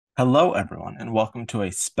Hello, everyone, and welcome to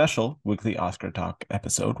a special weekly Oscar Talk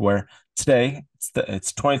episode where today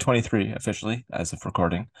it's 2023 officially as of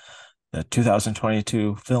recording. The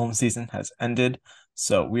 2022 film season has ended,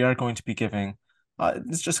 so we are going to be giving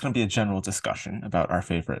it's just going to be a general discussion about our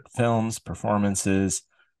favorite films, performances,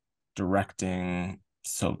 directing,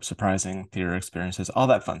 so surprising theater experiences, all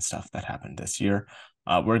that fun stuff that happened this year.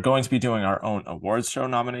 We're going to be doing our own awards show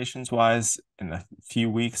nominations wise in a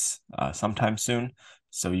few weeks, sometime soon.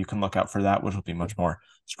 So you can look out for that, which will be much more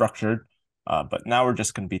structured. But now we're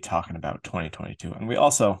just going to be talking about 2022. And we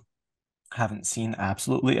also haven't seen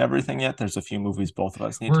absolutely everything yet. There's a few movies both of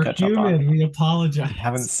us need to We're catch up on. human. We We haven't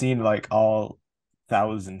apologize. seen like all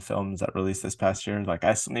thousand films that released this past year. Like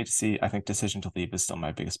I still need to see, I think Decision to Leave is still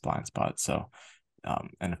my biggest blind spot. So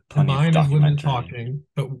and The plenty of mind is women documentary talking,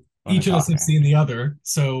 but women each of us have talking. seen the other.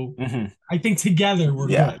 So Hmm. I think together we're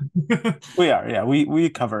Yeah, good. we are. Yeah, we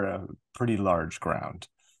cover a pretty large ground.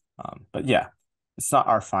 But yeah, it's not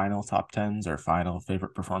our final top tens or final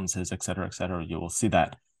favorite performances, et cetera, et cetera. You will see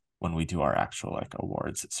that when we do our actual like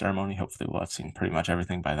awards ceremony. Hopefully, we'll have seen pretty much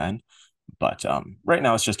everything by then. But right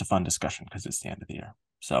now, it's just a fun discussion because it's the end of the year.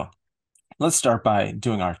 So let's start by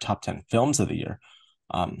doing our top 10 films of the year.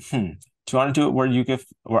 Do you want to do it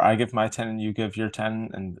where I give my 10 and you give your 10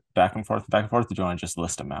 and back and forth, or do you want to just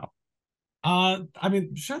list them out? I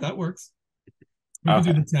mean, sure, that works. We could do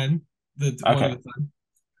Okay. the 10, the one at Okay. a time.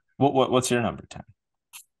 What's your number 10?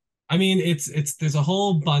 I mean, it's there's a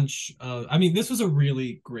whole bunch of I mean, this was a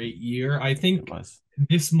really great year. I It think was.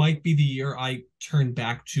 this might be the year I turn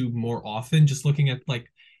back to more often, just looking at like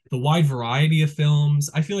the wide variety of films.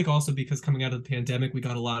 I feel like also because coming out of the pandemic, we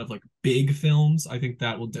got a lot of like big films. I think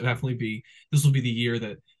that will definitely be this will be the year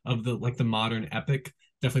that of the like the modern epic,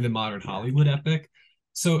 definitely the modern Yeah. Hollywood epic.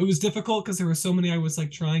 So it was difficult because there were so many I was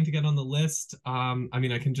like trying to get on the list. I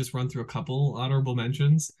mean, I can just run through a couple honorable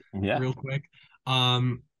mentions Yeah. real quick.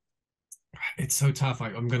 Um, it's so tough.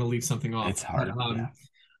 I'm gonna leave something It's off, but hard.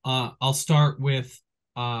 Yeah. I'll start with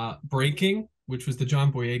Breaking, which was the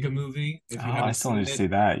John Boyega movie. If you Oh, I haven't still need seen to it, see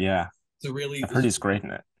that. Yeah. it's a really I've heard he's great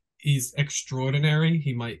in it. he's extraordinary.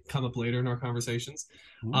 He might come up later in our conversations.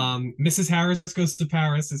 Ooh. Mrs. Harris Goes to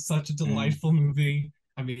Paris is such a Mm. delightful movie.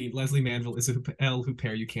 I mean, Leslie Manville is a Elle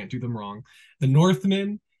Huppert. You can't do them wrong. The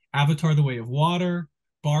Northman, Avatar: The Way of Water,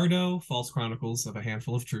 Bardo, False Chronicles of a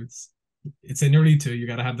Handful of Truths. It's in your need to. You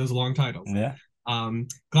got to have those long titles. Yeah.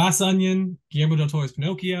 Glass Onion, Guillermo del Toro's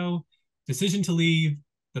Pinocchio, Decision to Leave,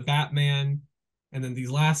 The Batman, and then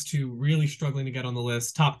these last two really struggling to get on the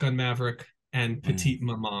list: Top Gun Maverick and Mm. Petite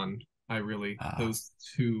Maman. I really Uh, those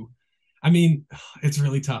two. I mean, it's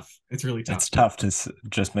really tough. It's really it's tough. tough to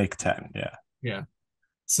just make 10. Yeah. Yeah.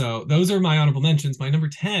 So those are my honorable mentions. My number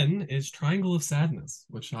 10 is Triangle of Sadness,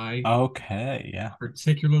 which I Okay. Yeah.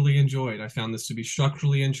 particularly enjoyed. I found this to be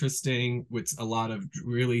structurally interesting with a lot of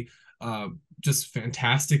really uh, just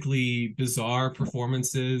fantastically bizarre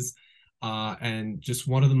performances and just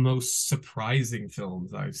one of the most surprising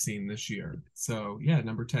films I've seen this year. So yeah,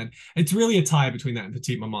 number 10. It's really a tie between that and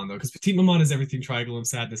Petite Maman though, because Petite Maman is everything Triangle of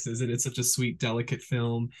Sadness is, and it's such a sweet, delicate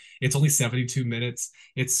film. It's only 72 minutes.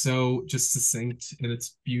 It's so just succinct in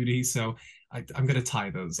its beauty. So I'm gonna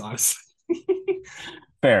tie those, honestly.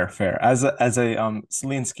 Fair, fair. As a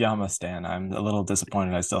Celine Sciamma stan, I'm a little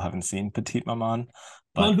disappointed I still haven't seen Petite Maman, On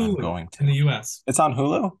but I'm Hulu going in the to. US. It's on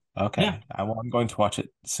Hulu? Yeah. Okay. I'm going to watch it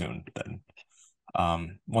soon then.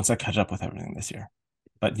 Once I catch up with everything this year.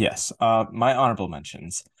 But yes, my honorable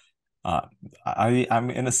mentions. Uh,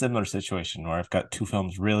 I'm in a similar situation where I've got two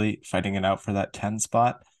films really fighting it out for that 10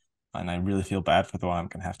 spot, and I really feel bad for the one I'm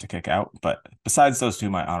gonna have to kick out. But besides those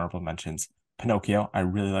two, my honorable mentions, Pinocchio. I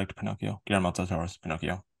really liked Pinocchio. Guillermo del Toro's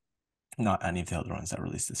Pinocchio. Not any of the other ones that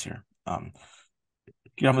released this year.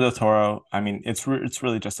 Guillermo del Toro. I mean, it's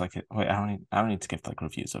really just like wait, I don't need to give like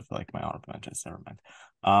reviews of like my honorable mentions. Never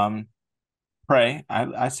mind. Prey.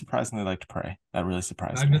 I surprisingly liked Prey. That really I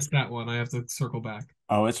surprised me. missed that one. I have to circle back.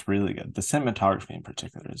 Oh, it's really good. The cinematography in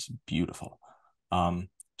particular is beautiful.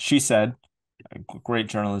 She Said, a great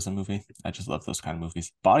journalism movie. I just love those kind of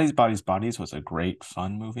movies. Bodies, Bodies, Bodies was a great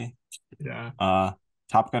fun movie. Yeah. Uh,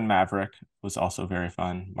 Top Gun Maverick was also very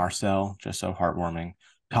fun. Marcel, just so heartwarming.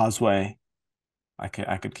 Causeway, I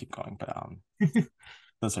could keep going, but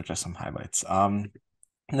those are just some highlights.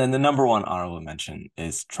 And then the number one honorable mention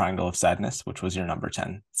is Triangle of Sadness, which was your number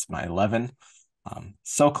 10. It's my 11.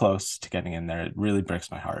 So close to getting in there. It really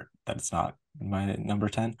breaks my heart that it's not my number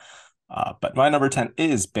 10. But my number 10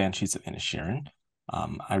 is Banshees of Inisherin.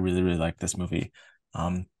 I really, really like this movie.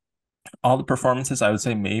 Um, all the performances, I would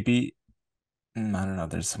say maybe, I don't know,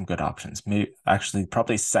 there's some good options. Maybe actually,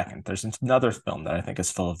 probably second. There's another film that I think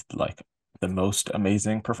is full of like the most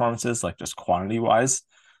amazing performances, like just quantity wise.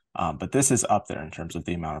 But this is up there in terms of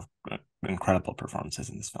the amount of incredible performances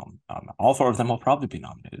in this film. All four of them will probably be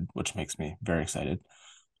nominated, which makes me very excited.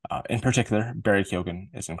 In particular, Barry Keoghan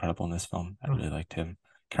is incredible in this film. I really liked him.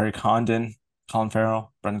 Kerry Condon, Colin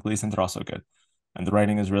Farrell, Brendan Gleeson, they're also good. And the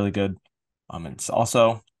writing is really good. It's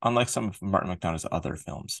also, unlike some of Martin McDonagh's other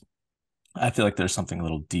films, I feel like there's something a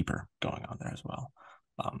little deeper going on there as well.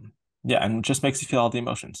 Um, yeah, and it just makes you feel all the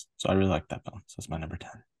emotions. So I really like that film. So it's my number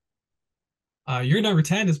 10. Your number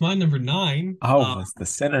 10 is my number 9. Oh, it's the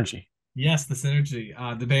synergy. Yes, the synergy.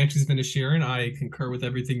 The Banshees of Inisherin, I concur with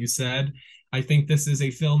everything you said. I think this is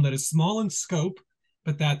a film that is small in scope,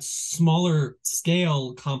 but that smaller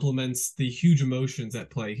scale complements the huge emotions at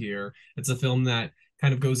play here. It's a film that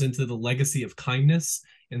kind of goes into the legacy of kindness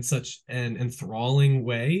in such an enthralling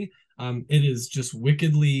way. It is just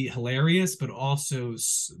wickedly hilarious, but also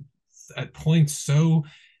at points so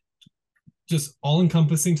just all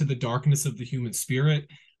encompassing to the darkness of the human spirit.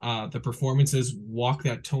 The performances walk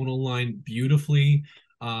that tonal line beautifully.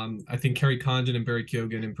 I think Kerry Condon and Barry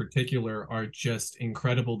Keoghan in particular are just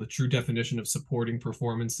incredible, the true definition of supporting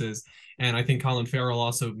performances. And I think Colin Farrell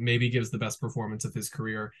also maybe gives the best performance of his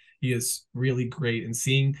career. He is really great. And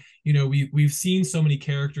seeing, we've seen so many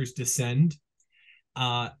characters descend.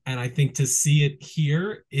 And I think to see it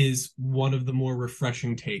here is one of the more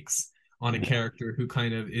refreshing takes on a Yeah. character who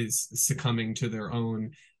kind of is succumbing to their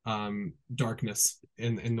own darkness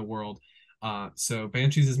in the world. So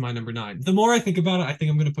Banshees is my number 9. The more I think about it, I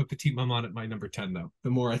think I'm going to put Petite Maman at my number 10, though. The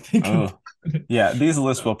more I think about Oh, it. yeah. These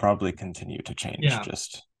lists So, will probably continue to change yeah,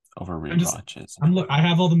 just over I'm just rewatches. I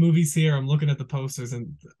have all the movies here. I'm looking at the posters,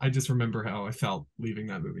 and I just remember how I felt leaving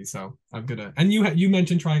that movie. So I'm gonna. And you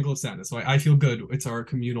mentioned Triangle of Sadness, so I feel good. It's our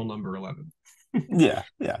communal number 11. Yeah,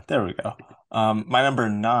 yeah, there we go. My number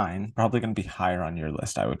 9, probably going to be higher on your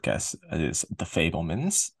list, I would guess, is The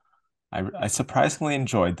Fablemans. I surprisingly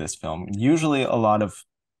enjoyed this film. Usually a lot of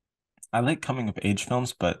I like coming of age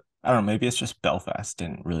films, but I don't know, maybe it's just Belfast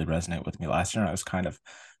didn't really resonate with me last year. And I was kind of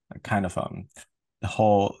the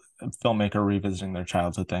whole filmmaker revisiting their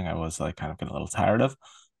childhood thing, I was like kind of getting a little tired of.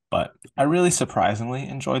 But I really surprisingly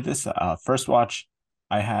enjoyed this. First watch,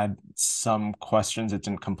 I had some questions. It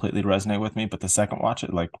didn't completely resonate with me, but the second watch,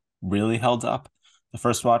 it like really held up. The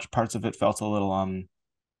first watch, parts of it felt a little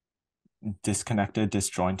disconnected,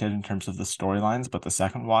 disjointed in terms of the storylines, but the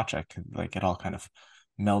second watch, I could like it all kind of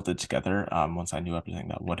melded together. Once I knew everything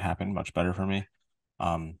that would happen, much better for me.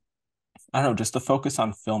 Um, I don't know, just the focus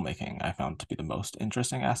on filmmaking I found to be the most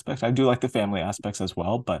interesting aspect. I do like the family aspects as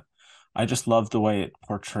well, but I just love the way it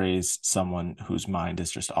portrays someone whose mind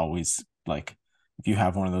is just always like, if you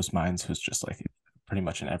have one of those minds who's just like pretty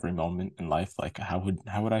much in every moment in life, like how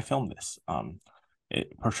would I film this?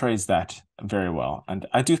 It portrays that very well. And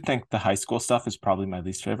I do think the high school stuff is probably my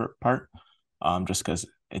least favorite part, just because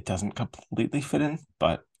it doesn't completely fit in,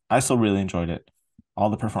 but I still really enjoyed it. All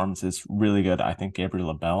the performances really good. I think Gabriel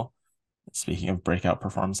LaBelle, speaking of breakout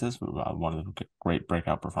performances, one of the great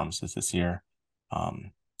breakout performances this year.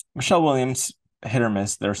 Michelle Williams, hit or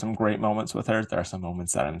miss. There are some great moments with her. There are some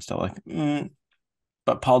moments that I'm still like,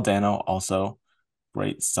 but Paul Dano also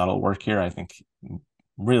great subtle work here. I think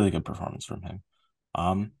really good performance from him.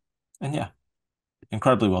 Um, and yeah,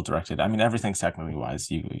 incredibly well directed. I mean, everything's technically wise.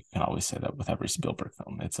 You can always say that with every Spielberg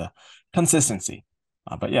film. It's a consistency.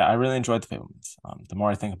 But yeah, I really enjoyed The Fablemans. The more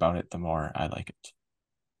I think about it, the more I like it.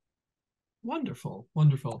 Wonderful,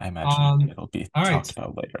 wonderful. I imagine it'll be All right, talked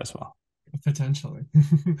about later as well. potentially.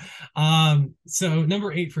 So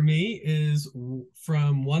number 8 for me is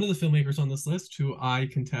from one of the filmmakers on this list who I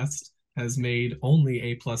contest has made only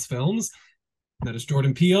A+ films. That is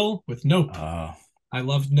Jordan Peele with Nope. Uh, I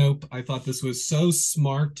loved Nope. I thought this was so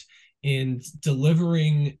smart in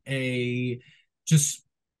delivering a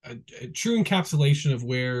true encapsulation of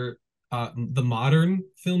where the modern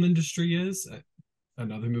film industry is.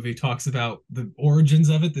 Another movie talks about the origins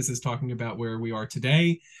of it. This is talking about where we are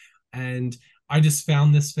today. And I just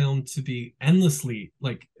found this film to be endlessly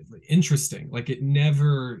like interesting. Like it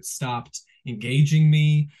never stopped engaging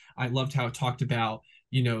me. I loved how it talked about,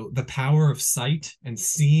 the power of sight and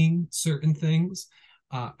seeing certain things.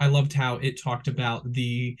 I loved how it talked about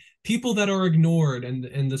the people that are ignored and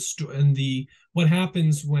the what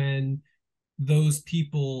happens when those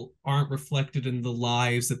people aren't reflected in the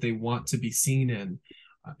lives that they want to be seen in.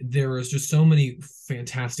 There was just so many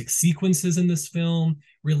fantastic sequences in this film,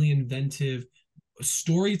 really inventive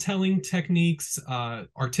storytelling techniques,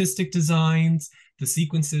 artistic designs. The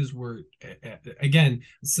sequences were, again,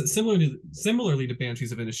 similarly to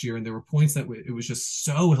Banshees of Inisherin, and there were points that it was just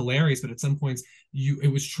so hilarious, but at some points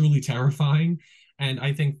it was truly terrifying. And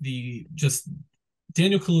I think the just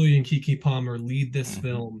Daniel Kaluuya and Kiki Palmer lead this Hmm.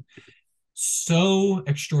 film so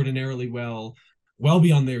extraordinarily well, well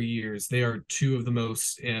beyond their years. They are two of the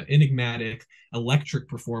most enigmatic, electric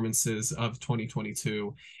performances of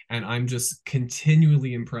 2022. And I'm just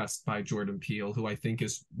continually impressed by Jordan Peele, who I think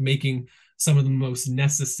is making some of the most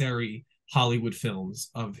necessary Hollywood films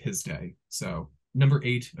of his day. So, number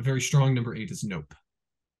eight, a very strong number eight is Nope.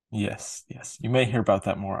 Yes, yes. You may hear about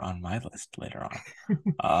that more on my list later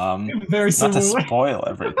on. Very Not to similar. spoil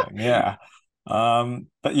everything, yeah.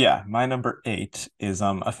 But yeah, my number eight is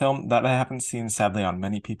a film that I haven't seen sadly on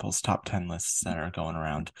many people's top 10 lists that are going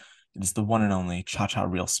around. It is the one and only Cha Cha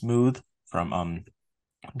Real Smooth from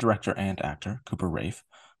director and actor Cooper Raiff,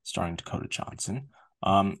 starring Dakota Johnson.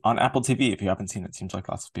 On Apple TV, if you haven't seen it, seems like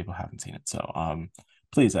lots of people haven't seen it. So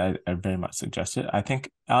please, I very much suggest it. I think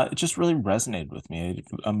it just really resonated with me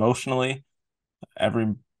emotionally.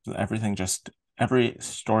 Every everything just every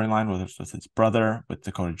storyline, whether it's with his brother, with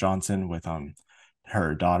Dakota Johnson, with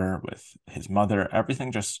her daughter, with his mother,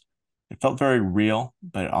 everything just it felt very real,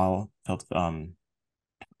 but it all felt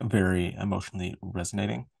very emotionally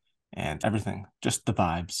resonating, and everything, just the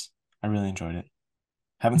vibes. I really enjoyed it.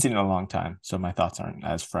 Haven't seen it in a long time, so my thoughts aren't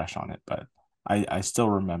as fresh on it, but I still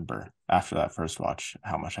remember after that first watch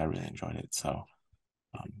how much I really enjoyed it. So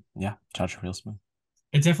yeah, Cha Real Smooth.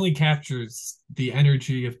 It definitely captures the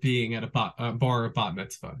energy of being at a bar or bat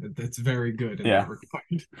mitzvah. It's very good in that Yeah,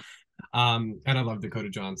 regard. And I love Dakota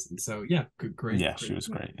Johnson. So yeah, good, great, yeah, she great. was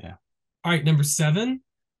great. Yeah. All right, number seven.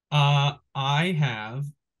 I have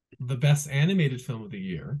the best animated film of the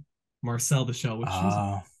year, Marcel the Shell with Shoes.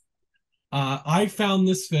 Uh, I found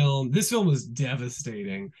this film. This film was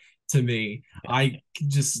devastating to me. yeah. I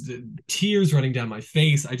just tears running down my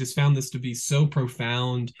face. I just found this to be so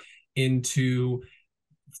profound into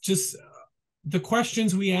just the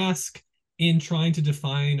questions we ask in trying to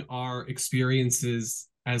define our experiences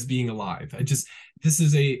as being alive. This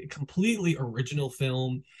is a completely original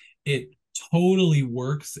film. It totally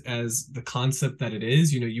works as the concept that it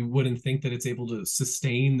is. You know, you wouldn't think that it's able to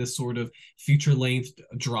sustain this sort of feature length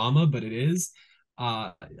drama, but it is.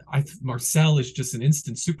 Marcel is just an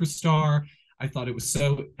instant superstar. I thought it was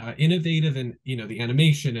so innovative, and the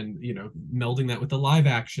animation, and melding that with the live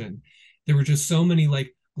action. There were just so many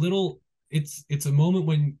like little. It's a moment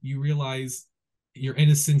when you realize your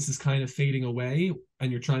innocence is kind of fading away,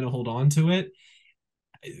 and you're trying to hold on to it.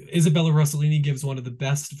 Isabella Rossellini gives one of the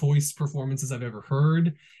best voice performances I've ever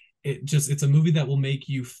heard. It's a movie that will make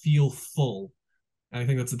you feel full. And I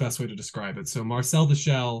think that's the best way to describe it. So Marcel the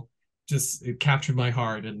Shell just it captured my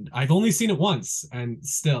heart, and I've only seen it once, and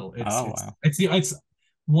still Oh wow. it's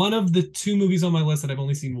one of the two movies on my list that I've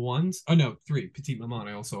only seen once. Oh no, three. Petite Maman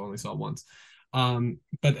I also only saw once.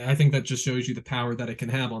 But I think that just shows you the power that it can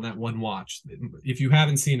have on that one watch. If you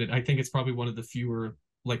haven't seen it, I think it's probably one of the fewer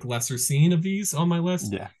like lesser seen of these on my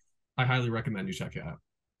list. Yeah. I highly recommend you check it out.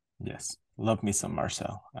 Yes. Love me some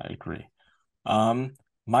Marcel. I agree. Um,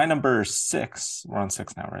 my number six, we're on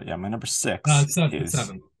six now, right? Yeah, my number six Seven, is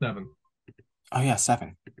seven, seven. oh yeah,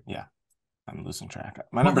 seven. Yeah, I'm losing track.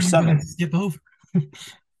 My What number were you gonna seven. skip over?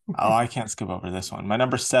 Oh, I can't skip over this one. My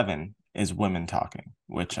number seven is Women Talking,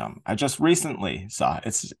 which I just recently saw.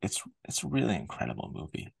 It's a really incredible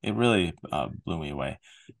movie. It really blew me away.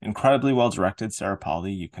 Incredibly well directed. Sarah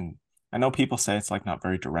Polley. I know people say it's like not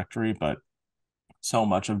very directory, but so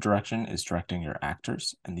much of direction is directing your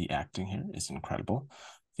actors, and the acting here is incredible.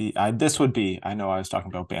 This would be, I know I was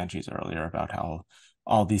talking about Banshees earlier about how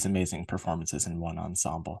all these amazing performances in one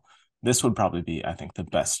ensemble. This would probably be, I think, the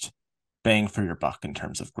best bang for your buck in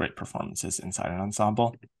terms of great performances inside an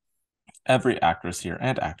ensemble. Every actress here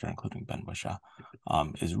and actor, including Ben Whishaw,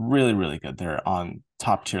 is really, really good. They're on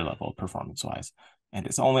top tier level performance wise. And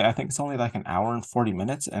I think it's only like an hour and 40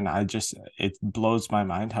 minutes. And it blows my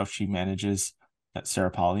mind how she manages,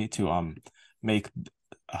 Sarah Polley, to make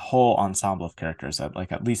a whole ensemble of characters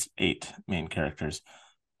at least eight main characters,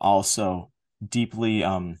 also deeply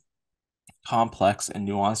complex and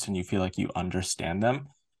nuanced, and you feel like you understand them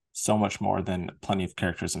so much more than plenty of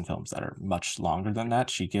characters in films that are much longer than that.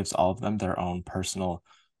 She gives all of them their own personal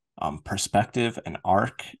perspective and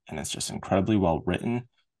arc, and it's just incredibly well written.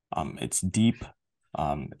 It's deep,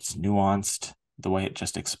 it's nuanced. The way it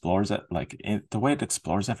just explores it, the way it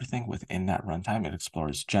explores everything within that runtime, it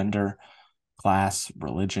explores gender, class,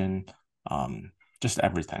 religion, just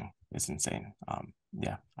everything is insane.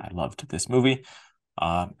 Yeah, I loved this movie.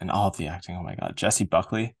 And all of the acting. Oh my God, Jessie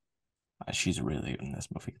Buckley, she's really good in this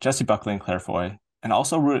movie. Jessie Buckley and Claire Foy, and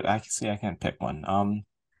also I can't pick one.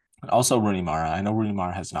 Also Rooney Mara. I know Rooney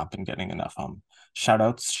Mara has not been getting enough shout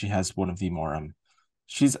outs. She has one of the more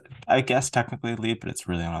she's, I guess, technically lead, but it's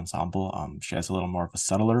really an ensemble. She has a little more of a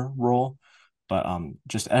subtler role, but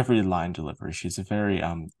just every line delivery, she's a very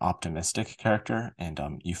optimistic character, and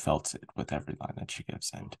you felt it with every line that she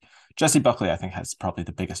gives. And Jessie Buckley, I think, has probably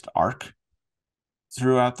the biggest arc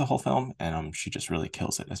throughout the whole film, and she just really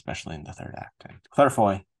kills it, especially in the third act. And Claire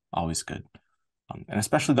Foy, always good. And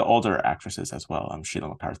especially the older actresses as well. Sheila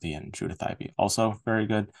McCarthy and Judith Ivey, also very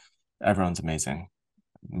good. Everyone's amazing.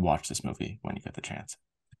 Watch this movie when you get the chance.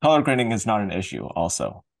 Color grading is not an issue.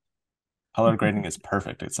 Also, color grading is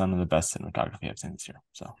perfect. It's some of the best cinematography I've seen this year.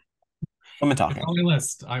 So I'm It's talking. on my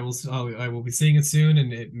list. I will be seeing it soon,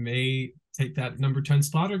 and it may take that number 10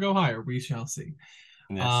 spot or go higher. We shall see.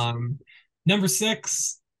 Yes. Um, Number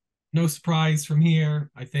six, no surprise from here.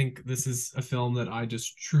 I think this is a film that I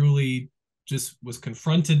just truly just was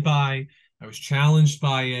confronted by. I was challenged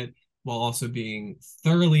by it while also being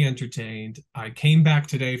thoroughly entertained. I came back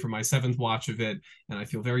today for my seventh watch of it, and I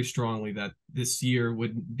feel very strongly that this year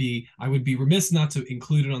I would be remiss not to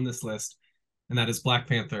include it on this list, and that is Black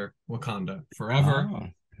Panther Wakanda Forever. Oh,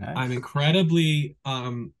 I'm nice. incredibly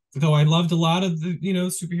though I loved a lot of the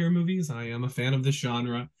superhero movies. I am a fan of this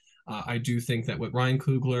genre. I do think that what Ryan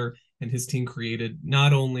Coogler and his team created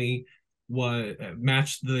not only what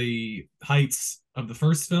matched the heights of the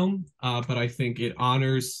first film, but I think it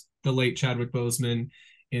honors the late Chadwick Boseman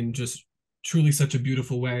in just truly such a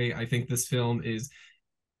beautiful way. I think this film is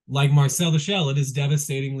like Marcel the Shell. It is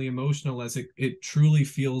devastatingly emotional as it truly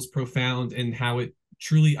feels profound and how it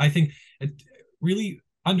truly, I think, it really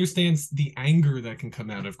understands the anger that can come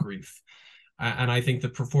out of grief. And I think the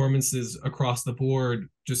performances across the board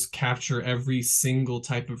just capture every single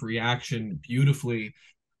type of reaction beautifully.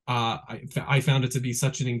 I found it to be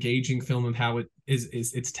such an engaging film of how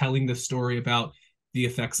it's telling the story about the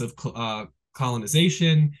effects of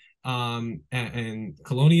colonization and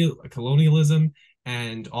colonialism,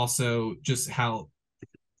 and also just how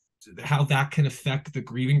that can affect the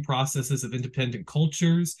grieving processes of independent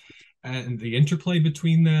cultures and the interplay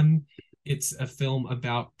between them. It's a film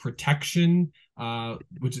about protection,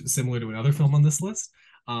 which is similar to another film on this list.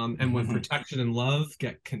 And when protection and love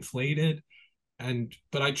get conflated,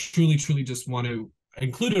 but I truly, truly just want to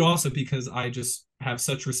include it also because I just have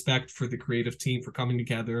such respect for the creative team for coming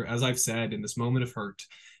together, as I've said, in this moment of hurt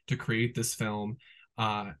to create this film.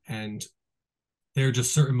 And there are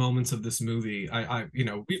just certain moments of this movie.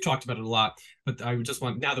 We've talked about it a lot, but I just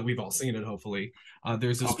want, now that we've all seen it, hopefully,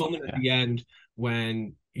 there's this Hopefully, moment at yeah. the end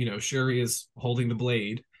when, Shuri is holding the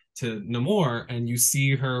blade to Namor, and you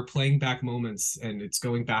see her playing back moments, and it's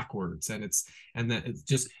going backwards, and that it's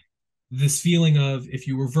just this feeling of if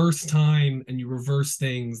you reverse time and you reverse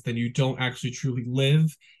things, then you don't actually truly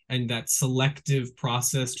live, and that selective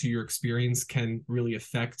process to your experience can really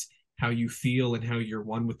affect how you feel and how you're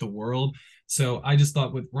one with the world. So I just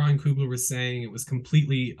thought what Ryan Coogler was saying, it was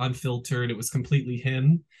completely unfiltered, it was completely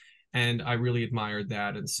him, and I really admired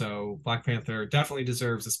that. And so Black Panther definitely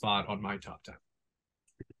deserves a spot on my top 10.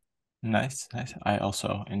 Nice, nice. I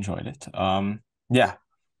also enjoyed it. Yeah,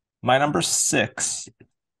 my number six.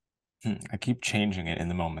 I keep changing it in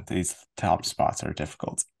the moment. These top spots are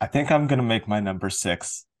difficult. I think I'm gonna make my number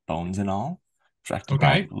six Bones and All, directed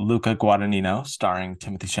by Okay. Luca Guadagnino, starring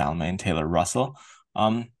Timothy Chalamet and Taylor Russell.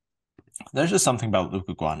 Um, there's just something about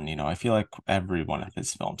Luca Guadagnino. I feel like every one of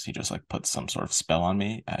his films, he just like puts some sort of spell on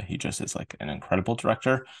me. He just is like an incredible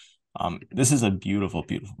director. This is a beautiful,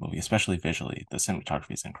 beautiful movie, especially visually. The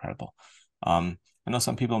cinematography is incredible. I know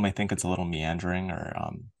some people may think it's a little meandering or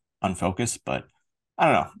unfocused, but I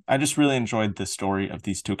don't know. I just really enjoyed the story of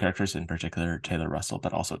these two characters, in particular Taylor Russell,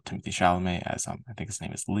 but also Timothy Chalamet, as I think his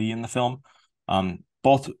name is Lee in the film.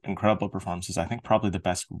 Both incredible performances. I think probably the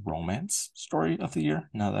best romance story of the year.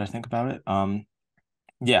 Now that I think about it,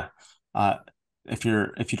 yeah. Uh, if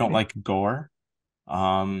you don't like gore,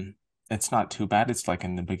 um, it's not too bad. It's like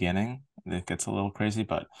in the beginning, it gets a little crazy,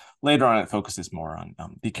 but later on, it focuses more on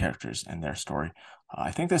the characters and their story. I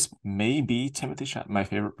think this may be my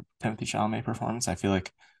favorite Timothy Chalamet performance. I feel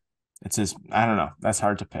like it's his. I don't know. That's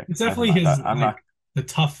hard to pick. It's Never definitely mind. his I'm like not. the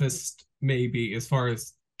toughest maybe as far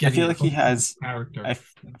as I getting feel you like he hooked into has. the character. I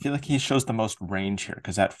feel like he shows the most range here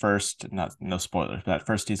because at first, not no spoilers, but at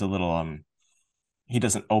first he's a little he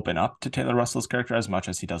doesn't open up to Taylor Russell's character as much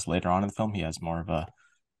as he does later on in the film. He has more of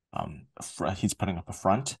he's putting up a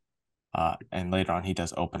front. And later on, he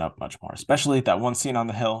does open up much more, especially that one scene on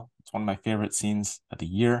the hill. It's one of my favorite scenes of the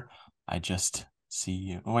year. I just see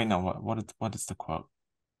you. Oh, wait, no, what is the quote?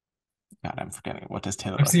 God, I'm forgetting. What does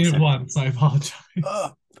Taylor I've Russell seen it say? once. I apologize.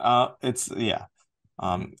 It's yeah.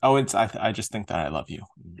 Oh, it's I just think that I love you.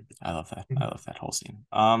 I love that. I love that whole scene.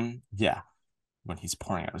 Yeah. when he's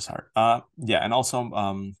pouring out his heart. Yeah, and also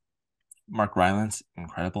Mark Rylance,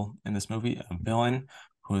 incredible in this movie, a villain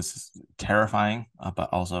who is terrifying, but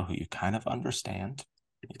also who you kind of understand.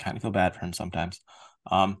 You kind of feel bad for him sometimes.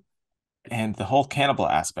 Um, and the whole cannibal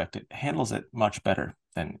aspect, it handles it much better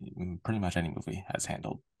than pretty much any movie has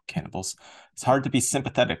handled cannibals. It's hard to be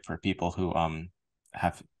sympathetic for people who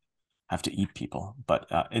have have to eat people, but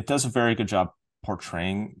it does a very good job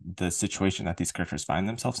portraying the situation that these characters find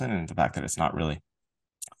themselves in, and the fact that it's not really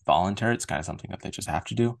voluntary. It's kind of something that they just have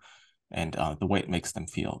to do, and the way it makes them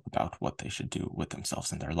feel about what they should do with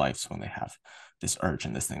themselves in their lives when they have this urge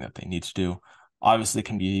and this thing that they need to do. Obviously,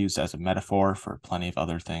 can be used as a metaphor for plenty of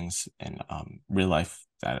other things in real life.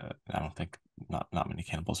 That I don't think not many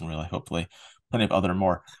cannibals in real life. Hopefully, plenty of other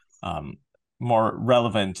um, more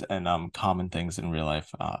relevant and common things in real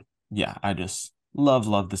life. Yeah, I just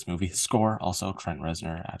love this movie. Score also Trent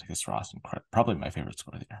Reznor, Atticus Ross, and probably my favorite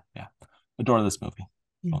score there. Yeah, adore this movie.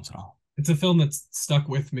 Bones and all. It's a film that's stuck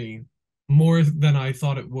with me more than I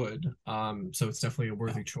thought it would. So it's definitely a Yeah.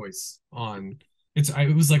 worthy choice.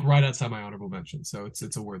 It was like right outside my honorable mention, so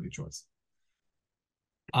it's a worthy choice.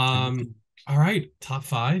 And Um, all right, top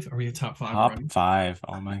five. Are we at top five top already? five.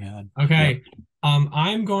 Oh my God. Yep. Okay.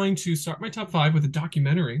 I'm going to start my top five with a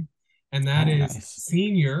documentary, and that Oh, is nice.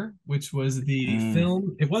 Senior, which was the Mm,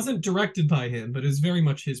 film. It wasn't directed by him, but it was very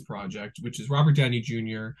much his project, which is Robert Downey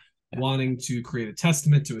Jr. yeah. wanting to create a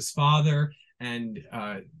testament to his father and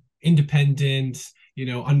independent,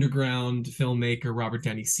 underground filmmaker Robert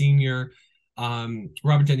Downey Sr.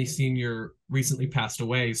 Robert Downey Sr. recently passed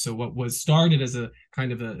away, so what was started as a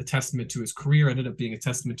kind of a testament to his career ended up being a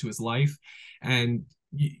testament to his life, and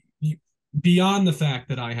beyond the fact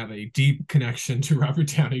that I have a deep connection to Robert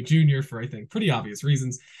Downey Jr. for I think pretty obvious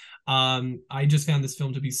reasons, I just found this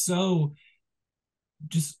film to be so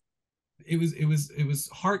just it was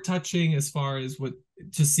heart touching as far as what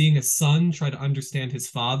just seeing a son try to understand his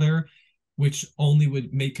father, which only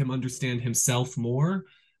would make him understand himself more.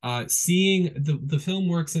 Seeing the film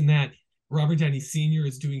works in that Robert Downey Sr.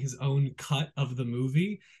 is doing his own cut of the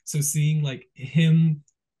movie, so seeing like him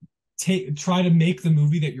try to make the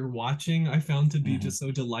movie that you're watching, I found to be Hmm. just so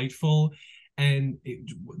delightful. And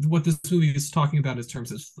what this movie is talking about in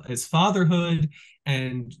terms of as fatherhood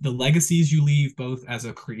and the legacies you leave both as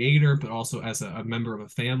a creator but also as a member of a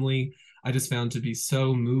family, I just found to be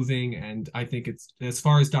so moving. And I think it's, as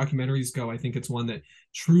far as documentaries go, I think it's one that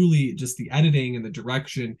truly just the editing and the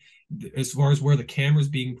direction, as far as where the camera's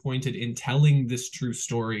being pointed in telling this true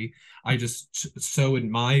story, I just so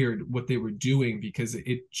admired what they were doing because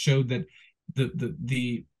it showed that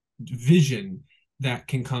the vision that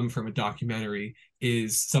can come from a documentary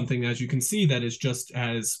is something, as you can see, that is just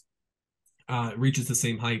as reaches the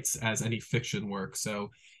same heights as any fiction work.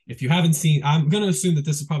 So if you haven't seen, I'm going to assume that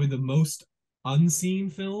this is probably the most unseen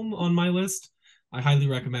film on my list. I highly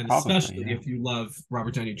recommend, Probably, especially yeah. if you love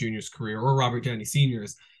Robert Downey Jr.'s career or Robert Downey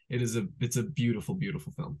Sr.'s. It's a beautiful,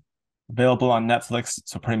 beautiful film. Available on Netflix,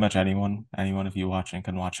 so pretty much anyone of you watching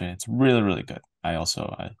can watch it. It's really good. I also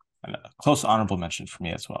a close honorable mention for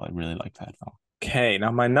me as well. I really like that film. Okay,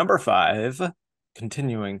 now my number five,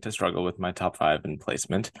 continuing to struggle with my top five in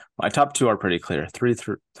placement. My top two are pretty clear. Three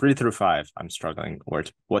through five, I'm struggling where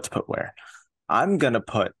what to put where. I'm gonna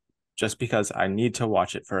put just because I need to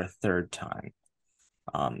watch it for a third time,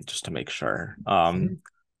 just to make sure.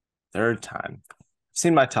 Third time. I've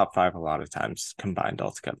seen my top five a lot of times combined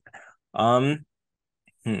all together. Um,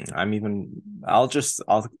 I'm even. I'll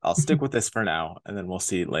stick with this for now, and then we'll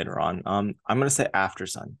see later on. I'm gonna say After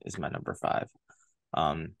Sun is my number five.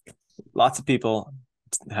 Um, Lots of people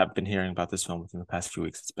have been hearing about this film within the past few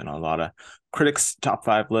weeks. It's been on a lot of critics' top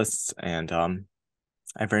five lists, and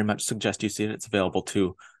I very much suggest you see it. It's available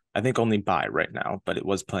to, I think, only buy right now, but it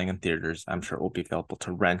was playing in theaters. I'm sure it will be available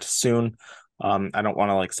to rent soon. I don't want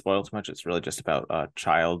to like spoil too much. It's really just about a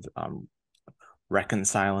child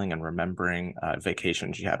reconciling and remembering a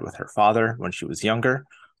vacation she had with her father when she was younger.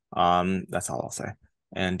 That's all I'll say.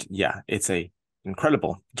 And yeah, it's a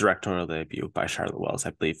incredible directorial debut by Charlotte Wells. I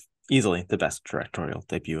believe easily the best directorial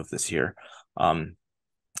debut of this year. Um,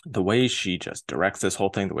 the way she just directs this whole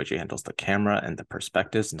thing, the way she handles the camera and the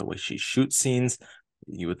perspectives, and the way she shoots scenes,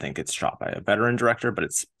 you would think it's shot by a veteran director, but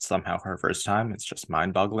it's somehow her first time. It's just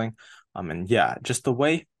mind-boggling. And yeah, just the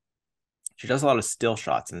way she does a lot of still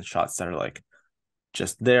shots and shots that are like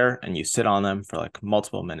just there and you sit on them for like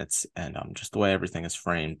multiple minutes, and just the way everything is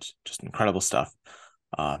framed, just incredible stuff.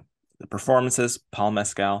 uh the performances, Paul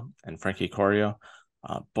Mescal and Frankie Corio,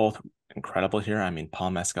 both incredible here. I mean, Paul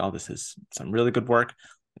Mescal, this is some really good work.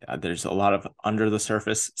 There's a lot of under the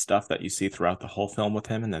surface stuff that you see throughout the whole film with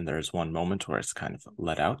him, and then there's one moment where it's kind of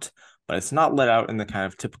let out, but it's not let out in the kind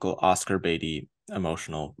of typical Oscar baity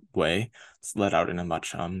emotional way. It's let out in a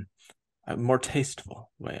much a more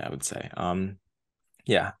tasteful way, I would say.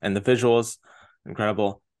 Yeah, and the visuals,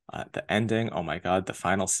 incredible. The ending, oh my God, the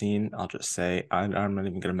final scene. I'll just say, I'm not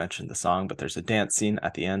even going to mention the song, but there's a dance scene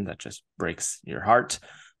at the end that just breaks your heart.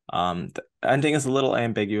 The ending is a little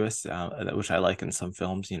ambiguous, which I like in some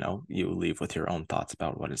films. You know, you leave with your own thoughts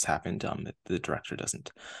about what has happened. The director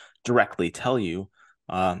doesn't directly tell you.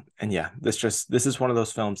 And yeah, this is one of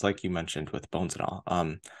those films, like you mentioned, with Bones and all,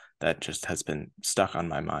 that just has been stuck on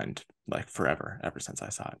my mind like forever, ever since I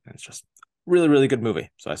saw it. And it's just really, really good movie.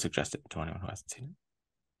 So I suggest it to anyone who hasn't seen it.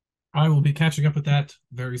 I will be catching up with that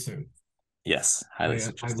very soon. Yes, highly I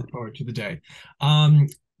suggested. look forward to the day. Um,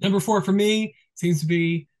 Number four for me seems to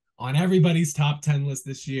be on everybody's top 10 list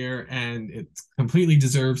this year, and it completely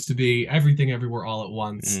deserves to be Everything Everywhere All at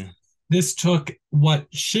Once. Mm, This took what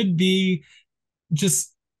should be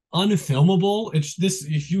just unfilmable. It's this,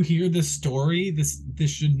 if you hear this story, this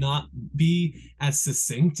should not be as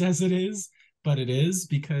succinct as it is, but it is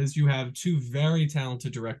because you have two very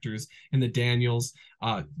talented directors in the Daniels,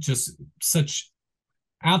 just such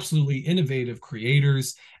absolutely innovative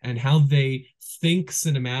creators, and how they think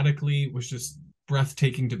cinematically was just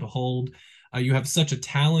breathtaking to behold. You have such a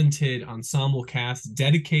talented ensemble cast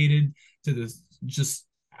dedicated to this just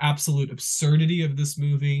absolute absurdity of this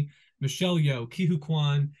movie. Michelle Yeoh, Ki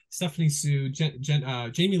Kwan, Stephanie Sue,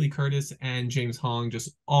 Jamie Lee Curtis, and James Hong,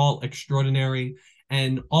 just all extraordinary,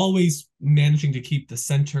 and always managing to keep the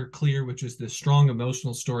center clear, which is this strong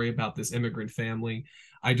emotional story about this immigrant family.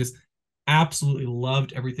 I just absolutely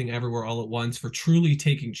loved Everything Everywhere All at Once for truly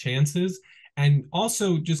taking chances, and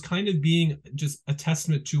also just kind of being just a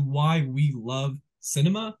testament to why we love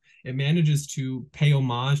cinema. It manages to pay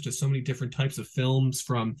homage to so many different types of films,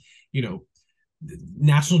 from, you know,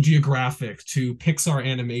 National Geographic to Pixar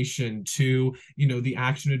animation to, you know, the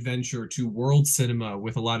action adventure to world cinema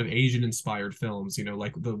with a lot of Asian inspired films, you know,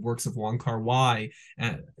 like the works of Wong Kar-wai.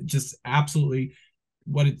 And just absolutely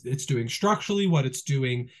what it's doing structurally, what it's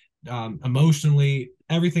doing emotionally,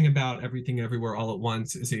 everything about Everything Everywhere All at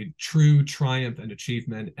Once is a true triumph and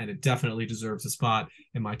achievement, and it definitely deserves a spot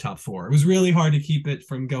in my top four. It was really hard to keep it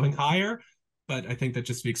from going higher, but I think that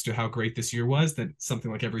just speaks to how great this year was, that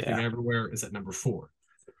something like Everything yeah, Everywhere is at number four.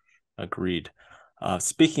 agreed.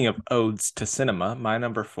 Speaking of odes to cinema, my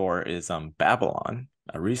number four is Babylon,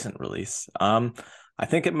 a recent release. I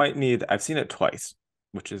think it might need. I've seen it twice,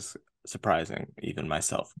 which is surprising, even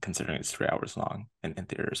myself, considering it's 3 hours long and in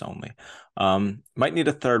theaters only. Might need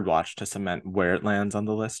a third watch to cement where it lands on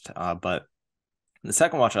the list. But the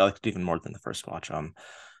second watch I liked it even more than the first watch.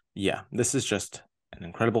 Yeah, this is just an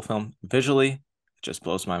incredible film. Visually, it just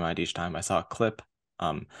blows my mind each time. I saw a clip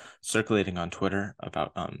um circulating on Twitter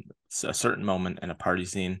about a certain moment in a party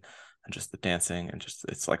scene, and just the dancing, and just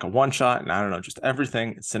it's like a one shot, and I don't know, just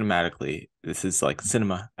everything cinematically. This is like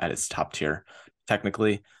cinema at its top tier.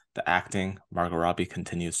 Technically, the acting, Margot Robbie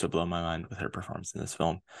continues to blow my mind with her performance in this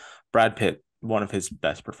film. Brad Pitt, one of his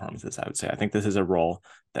best performances, I would say. I think this is a role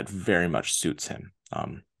that very much suits him.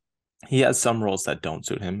 He has some roles that don't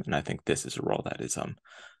suit him, and I think this is a role that is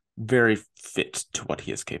very fit to what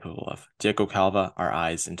he is capable of. Diego Calva, our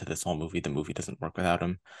eyes into this whole movie. The movie doesn't work without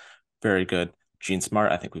him. Very good. Gene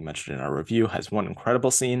Smart, I think we mentioned in our review, has one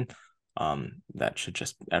incredible scene that should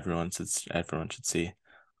just everyone should see.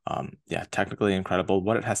 Yeah, technically incredible.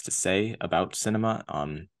 What it has to say about cinema.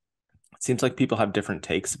 It seems like people have different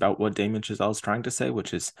takes about what Damien Chazelle is trying to say,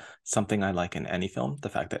 which is something I like in any film. The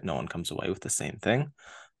fact that no one comes away with the same thing.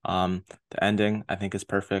 The ending, I think, is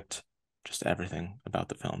perfect. Just everything about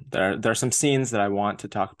the film. There are some scenes that I want to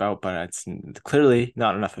talk about, but it's clearly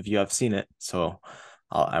not enough of you have seen it, so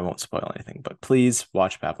I won't spoil anything. But please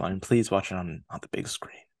watch Babylon. Please watch it on the big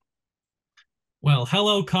screen. Well,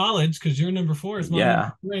 hello, college, because your number four is my number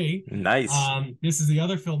Yeah, three. nice. This is the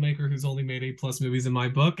other filmmaker who's only made A+ movies in my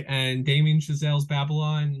book, and Damien Chazelle's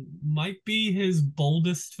Babylon might be his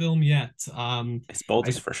boldest film yet. It's I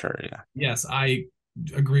boldest for sure. Yeah, Yes, I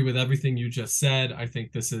agree with everything you just said. I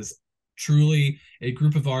think this is truly a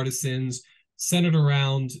group of artisans centered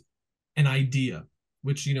around an idea,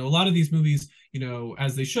 which, you know, a lot of these movies, you know,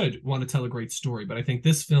 as they should, want to tell a great story. But I think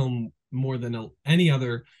this film, more than any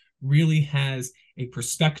other, really has a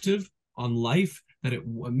perspective on life that it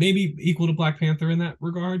maybe equal to Black Panther in that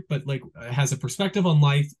regard, but like has a perspective on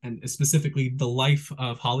life, and specifically the life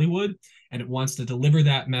of Hollywood, and it wants to deliver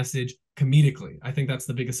that message comedically. I think that's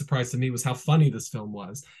the biggest surprise to me, was how funny this film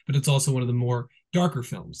was, but it's also one of the more darker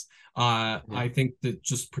films. yeah, I think that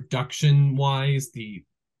just production wise, the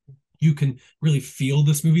you can really feel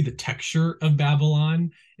this movie. The texture of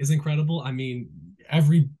Babylon is incredible. I mean,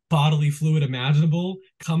 every bodily fluid imaginable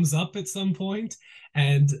comes up at some point,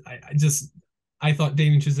 and I thought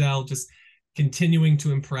Damien Chazelle just continuing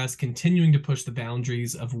to impress, continuing to push the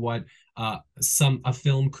boundaries of what some a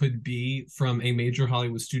film could be from a major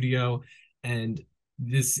Hollywood studio, and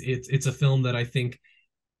it's a film that I think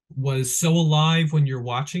was so alive when you're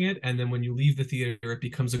watching it, and then when you leave the theater, it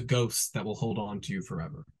becomes a ghost that will hold on to you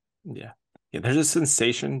forever. Yeah. Yeah, there's a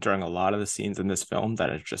sensation during a lot of the scenes in this film that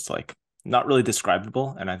is just like not really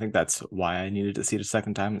describable. And I think that's why I needed to see it a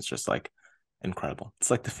second time. It's just like incredible.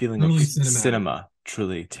 It's like the feeling of Truly cinematic. cinema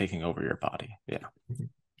truly taking over your body. Yeah, Mhm.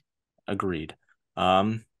 agreed.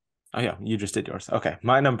 Oh yeah, you just did yours. Okay,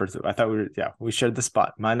 my number two. I thought we were, yeah, we shared the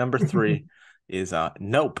spot. My number three is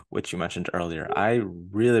Nope, which you mentioned earlier. I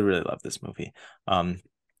really, really love this movie.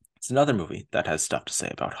 It's another movie that has stuff to say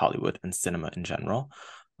about Hollywood and cinema in general,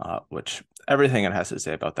 which everything it has to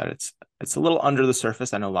say about that, it's a little under the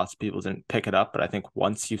surface. I know lots of people didn't pick it up, but I think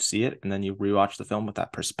once you see it and then you rewatch the film with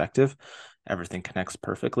that perspective, everything connects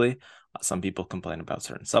perfectly. Some people complain about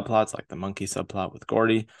certain subplots, like the monkey subplot with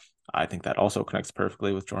Gordy. I think that also connects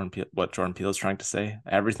perfectly with Jordan Peele, what Jordan Peele is trying to say.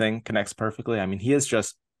 Everything connects perfectly. I mean, he is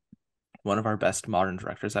just one of our best modern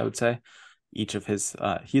directors, I would say. Each of his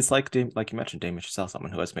he's like you mentioned, Damien Chazelle,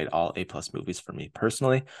 someone who has made all A+ movies for me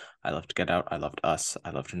personally. I loved Get Out, I loved Us, I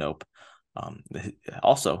loved Nope. um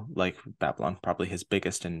Also, like Babylon, probably his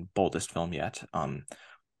biggest and boldest film yet.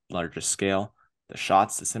 Largest scale, the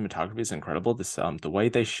shots, the cinematography is incredible. This the way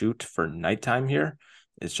they shoot for nighttime here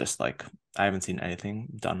is just like, I haven't seen anything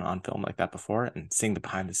done on film like that before, and seeing the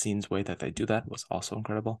behind the scenes way that they do that was also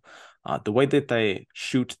incredible. The way that they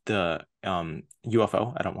shoot the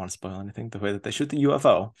UFO, I don't want to spoil anything. The way that they shoot the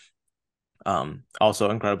UFO, also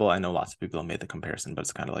incredible. I know lots of people have made the comparison, but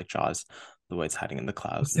it's kind of like Jaws, the way it's hiding in the The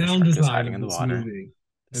clouds and the sound shark is design hiding of in the this water. movie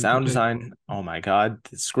in Sound particular. design, oh my god,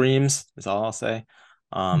 the screams is all I'll say.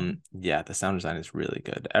 Yeah, the sound design is really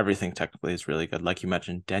good. Everything technically is really good. Like you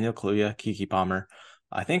mentioned, Daniel Kaluuya, Kiki Palmer.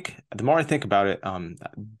 I think the more I think about it,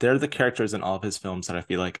 they're the characters in all of his films that I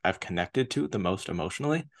feel like I've connected to the most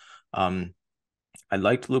emotionally. Um, I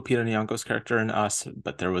liked Lupita Nyong'o's character in Us,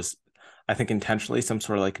 but there was, I think, intentionally some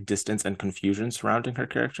sort of like distance and confusion surrounding her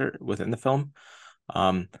character within the film.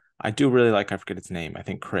 Um, I do really like, I forget its name. I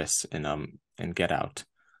think Chris in Get Out.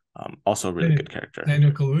 Also a really Daniel, good character.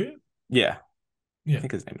 Daniel Kaluuya? Yeah, I Yeah,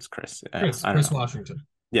 think his name is Chris. Yeah, Chris I don't Chris know. Washington.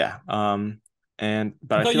 Yeah. And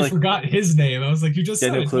but I I thought feel you like forgot his name. I was like, you just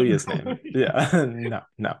said Daniel it, Daniel Kaluuya's name. Kaluuya. Yeah.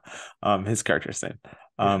 No, no. His character's name.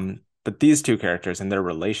 Yeah. But these two characters and their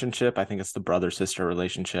relationship, I think it's the brother-sister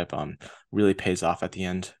relationship, really pays off at the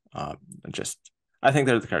end. Just I think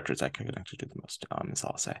they're the characters I can connect to the most, is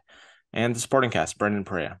all I'll say. And the supporting cast, Brendan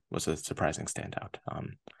Perea was a surprising standout.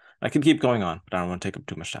 I could keep going on, but I don't want to take up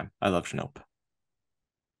too much time. I love Nope.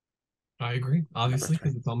 I agree, Number obviously, three.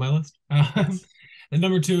 because it's on my list. Yes. And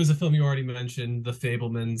number two is a film you already mentioned, The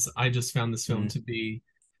Fablemans. I just found this film Mm, to be,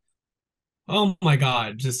 oh my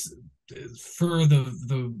God, just for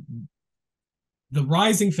the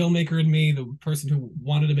rising filmmaker in me, the person who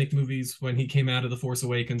wanted to make movies when he came out of The Force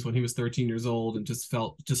Awakens when he was 13 years old and just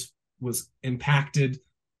was impacted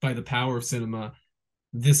by the power of cinema.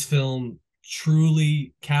 This film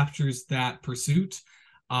truly captures that pursuit.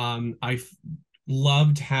 I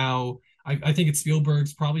loved how I think it's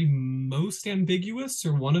Spielberg's probably most ambiguous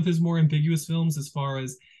or one of his more ambiguous films, as far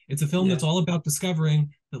as it's a film yeah. that's all about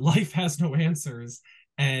discovering that life has no answers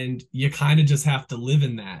and you kind of just have to live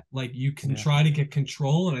in that. Like you can Yeah. try to get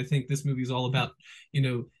control, and I think this movie is all about, you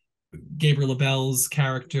know, Gabriel LaBelle's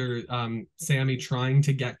character, Sammy, trying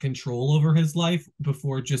to get control over his life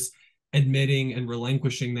before just admitting and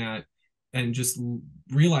relinquishing that and just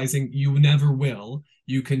realizing you never will.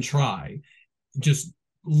 You can try. Just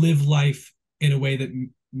live life in a way that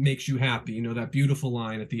makes you happy. You know, that beautiful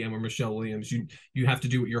line at the end where Michelle Williams, you have to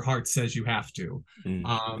do what your heart says you have to. Mm,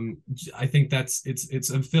 Um, I think it's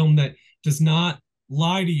a film that does not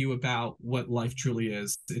lie to you about what life truly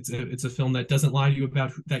is. It's a film that doesn't lie to you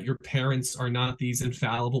about that your parents are not these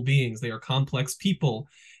infallible beings. They are complex people.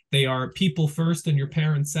 They are people first and your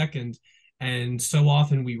parents second. And so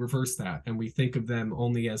often we reverse that and we think of them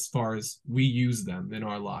only as far as we use them in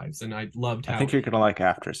our lives. And I loved I how, think you're gonna like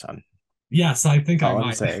After Sun. yes, I think I All I'm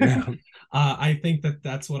might. saying. I think that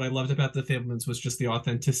that's what I loved about The Fablemans was just the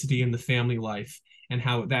authenticity in the family life and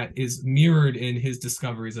how that is mirrored in his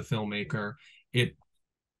discovery as a filmmaker. It,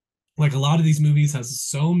 like a lot of these movies, has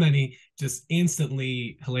so many just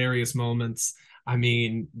instantly hilarious moments. I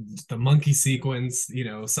mean, the monkey sequence, you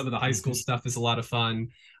know, some of the high school Mhm. stuff is a lot of fun.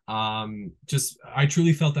 Just I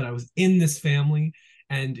truly felt that I was in this family,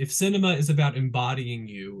 And if cinema is about embodying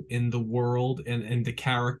you in the world and the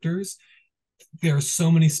characters, there are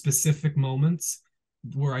so many specific moments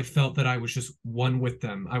where I felt that I was just one with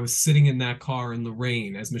them. I was sitting in that car in the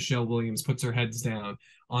rain as Michelle Williams puts her heads down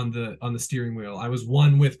on the steering wheel. I was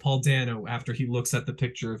one with Paul Dano after he looks at the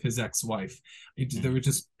picture of his ex-wife. There were Mm.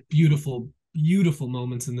 just beautiful, beautiful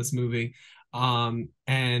moments in this movie.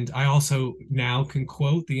 And I also now can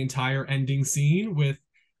quote the entire ending scene with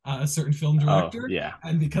a certain film Oh director, yeah,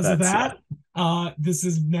 and because of that's that, yeah. this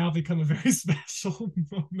has now become a very special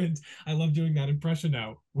moment. I love doing that impression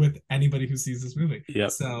now with anybody who sees this movie. Yep.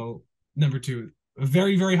 So number two, a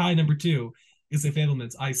very, very high number two is The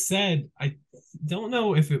Fablemans. I said I don't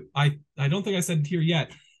know if it I don't think I said it here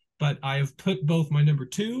yet, but I have put both my number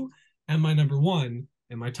two and my number one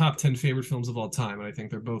in my top 10 favorite films of all time. And I think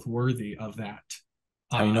they're both worthy of that.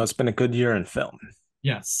 How you know Uh it's been a good year in film?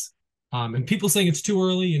 yes. And people saying it's too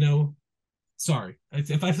early, sorry.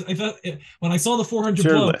 If when I saw the It's 400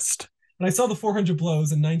 your blows, list. when I saw the 400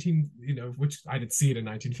 blows in 19, which I didn't see it in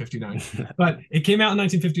 1959, but it came out in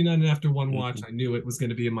 1959, and after one watch, Mhm. I knew it was going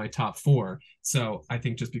to be in my top four. So I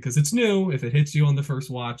think just because it's new, if it hits you on the first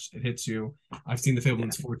watch, it hits you. I've seen The Yeah.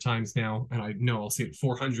 Fablemans four times now, and I know I'll see it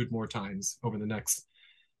 400 more times over the next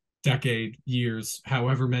decade, years,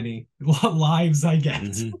 however many lives I get.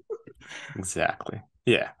 Hmm. Exactly.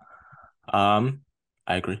 Yeah. Um,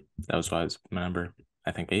 I agree. That was why it was my number,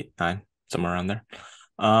 I think eight, nine, somewhere around there.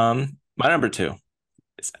 My number two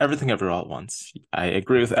is Everything Everywhere All at Once. I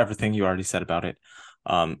agree with everything you already said about it.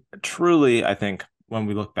 Truly, I think when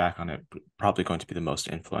we look back on it, probably going to be the most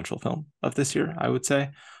influential film of this year, I would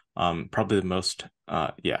say. Probably the most,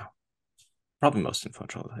 yeah, probably most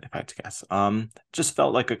influential, if I had to guess. Just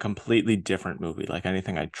felt like a completely different movie, like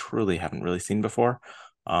anything I truly haven't really seen before.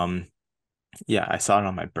 Um, yeah, I saw it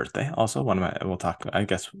on my birthday. Also, one of my we'll talk. I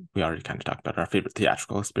guess we already kind of talked about our favorite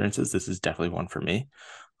theatrical experiences. This is definitely one for me.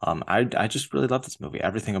 I just really love this movie.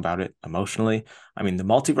 Everything about it emotionally. I mean, the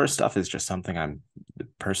multiverse stuff is just something I'm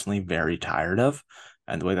personally very tired of,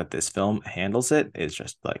 and the way that this film handles it is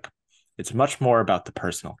just like it's much more about the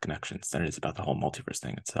personal connections than it is about the whole multiverse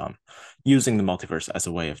thing. It's using the multiverse as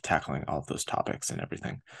a way of tackling all of those topics and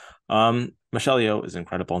everything. Michelle Yeoh is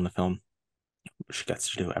incredible in the film. She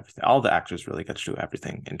gets to do everything. All the actors really get to do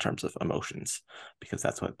everything in terms of emotions because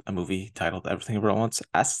that's what a movie titled Everything Everyone Wants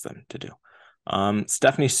asks them to do.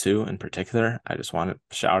 Stephanie Sue in particular, I just want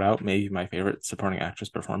to shout out maybe my favorite supporting actress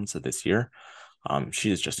performance of this year.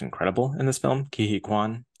 She is just incredible in this film. Ki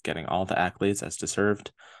Kwan getting all the accolades as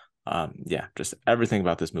deserved. Yeah, just everything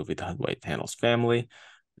about this movie, the way it handles family,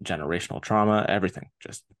 generational trauma, everything,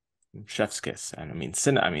 just chef's kiss. And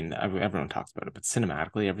I mean, everyone talks about it, but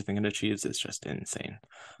cinematically, everything it achieves is just insane.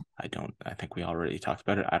 I think we already talked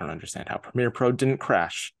about it. I don't understand how Premiere Pro didn't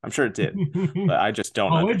crash. I'm sure it did, but I just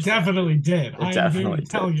don't Oh, it understand. definitely did. It I am here to definitely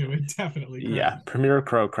tell did. you, it definitely Yeah, crashed. Premiere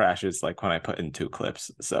Pro crashes like when I put in two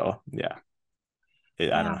clips. So yeah, I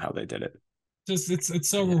don't Uh, know how they did it. just it's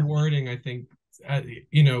so But yeah. rewarding, I think, uh,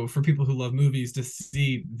 for people who love movies to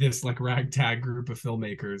see this like ragtag group of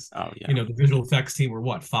filmmakers. Oh yeah. The visual effects team were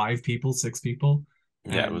what, five people, six people,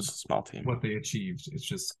 Yeah, it and was a small team. what they achieved, it's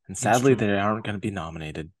just And sadly, extraordinary. they aren't going to be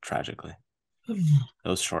nominated, tragically.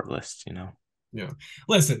 Those short lists. Yeah.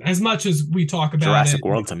 Listen, as much as we talk about it, Jurassic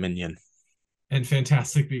World Dominion, and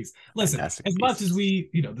Fantastic Beasts. Listen, Fantastic as much as Beasts.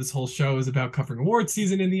 this whole show is about covering award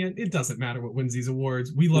season in the end, it doesn't matter what wins these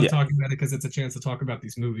awards. We love Yeah, talking about it because it's a chance to talk about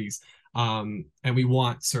these movies. And we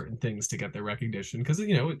want certain things to get their recognition because,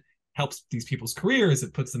 it helps these people's careers,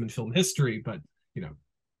 it puts them in film history. But,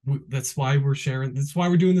 that's why we're sharing, that's why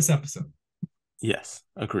we're doing this episode. yes,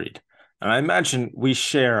 agreed. And I imagine we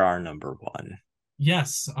share our number one.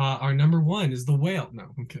 Yes, our number one is The Whale.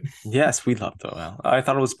 No, I'm kidding. Yes, we love the well. I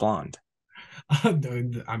thought it was blonde.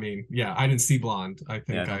 I mean, yeah, I didn't see Blonde. I Yeah,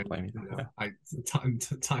 I think don't blame you. Yeah, I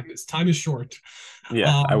time is short.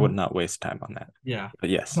 yeah, I would Um, not waste time on that. yeah, But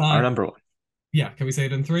yes, our but number one, yeah, can we say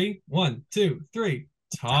it in three? One, two, three.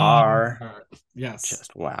 Tar. Tar. Yes.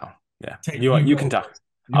 Just wow. Yeah, Take you can go talk. first.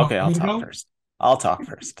 You Okay, want I'll me to talk go? first. I'll talk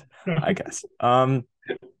first, I guess.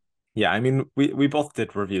 Yeah, I mean, we both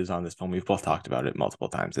did reviews on this film. We've both talked about it multiple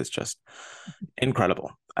times. It's just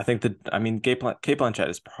incredible. I mean, Kate Blanchett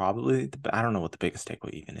is probably I don't know what the biggest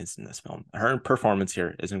takeaway even is in this film. Her performance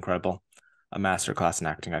here is incredible, a masterclass in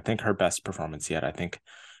acting. I think her best performance yet. I think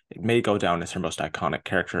it may go down as her most iconic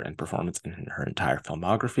character and performance in her entire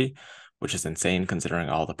filmography, which is insane considering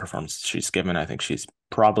all the performances she's given. I think she's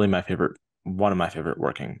probably one of my favorite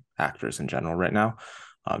working actors in general right now.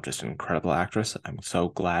 Just an incredible actress. I'm so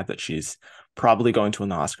glad that she's probably going to win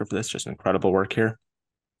the Oscar for this. Just incredible work here.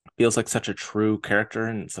 feels like such a true character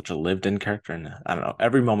and such a lived-in character, and I don't know,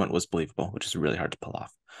 every moment was believable, which is really hard to pull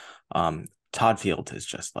off. Todd Field is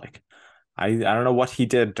just like I don't know what he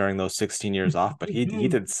did during those 16 years off, but he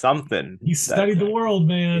did something He that studied the world,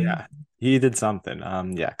 man. yeah, he did something.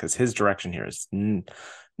 Yeah, because his direction here is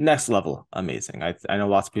next level amazing. I know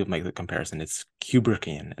lots of people make the comparison. It's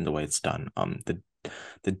Kubrickian in the way it's done.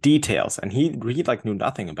 The details, and he like knew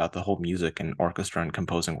nothing about the whole music and orchestra and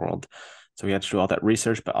composing world, so he had to do all that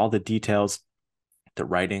research. But all the details, the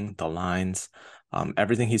writing, the lines,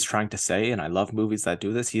 everything he's trying to say. And I love movies that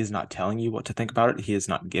do this. He is not telling you what to think about it. He is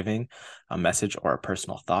not giving a message or a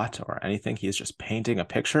personal thought or anything. He is just painting a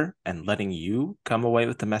picture and letting you come away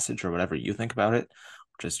with the message or whatever you think about it,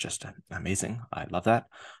 which is just amazing. I love that.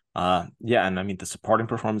 Yeah, and I mean the supporting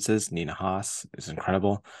performances. Nina Haas is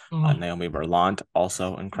incredible. Oh, Naomi Berlant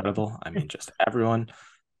also incredible. I mean, just everyone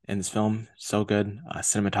in this film. So good.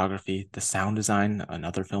 Cinematography, the sound design,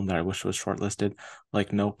 another film that I wish was shortlisted.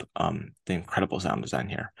 Like Nope. The incredible sound design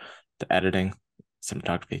here, the editing,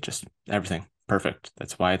 cinematography, just everything perfect.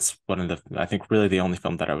 That's why it's one of the I think really the only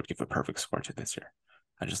film that I would give a perfect score to this year.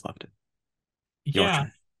 I just loved it. Your yeah.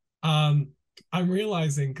 turn. Um, I'm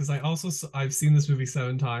realizing because I've seen this movie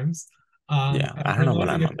 7 times. Yeah, And I I'm don't know what realizing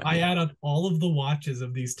I'm if up at. I Yeah. add up all of the watches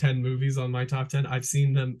of these 10 movies on my top 10, I've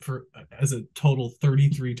seen them for as a total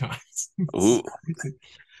 33 times. It's Ooh, crazy.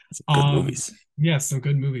 it's good Um, movies. yes, some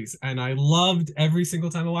good movies, and I loved every single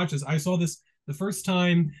time I watched this. I saw this the first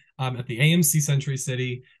time at the AMC Century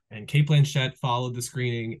City, and Kate Blanchett followed the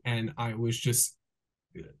screening, and I was just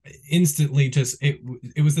instantly just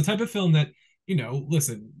it was the type of film that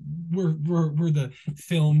listen, we're the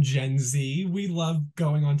film Gen Z. We love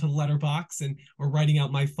going onto Letterbox and or writing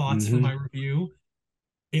out my thoughts for my Hmm. review.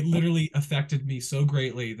 It literally affected me so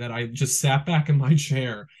greatly that I just sat back in my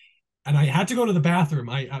chair and I had to go to the bathroom.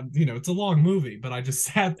 It's a long movie, but I just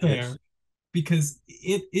sat It there is. because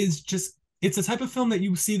it's a type of film that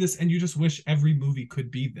you see this and you just wish every movie could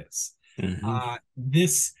be this. Hmm.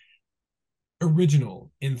 This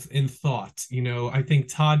original in thought. I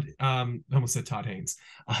think I almost said Todd Haynes.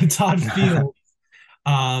 Todd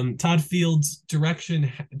Field's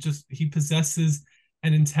direction, just he possesses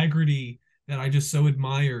an integrity that I just so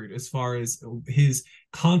admired as far as his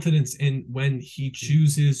confidence in when he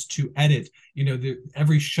chooses to edit.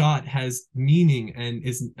 Every shot has meaning and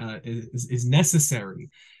is necessary.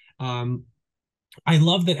 Um, I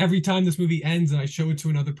love that every time this movie ends and I show it to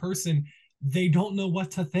another person, they don't know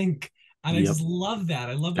what to think. And I just Yep. love that.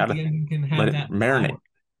 I love that Gotta the ending can let have it that marinate. power.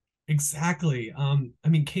 Exactly. I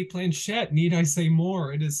mean, Kate Blanchett, need I say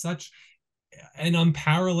more? It is such an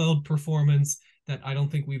unparalleled performance that I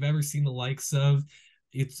don't think we've ever seen the likes of.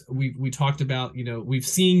 We talked about, we've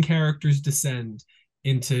seen characters descend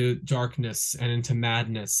into darkness and into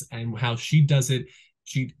madness, and how she does it.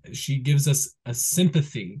 She gives us a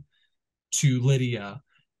sympathy to Lydia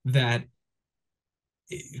that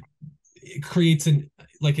it, it creates an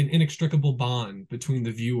inextricable bond between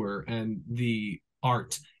the viewer and the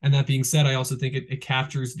art. And that being said, I also think it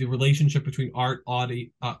captures the relationship between art,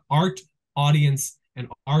 audience, and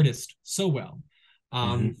artist so well.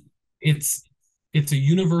 Um, Hmm. it's it's a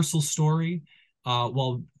universal story,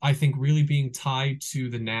 while I think really being tied to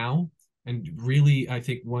the now, and really I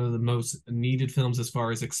think one of the most needed films as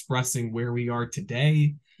far as expressing where we are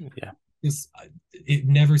today. Yeah. It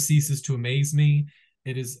never ceases to amaze me.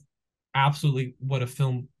 It is absolutely what a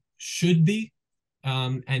film should be,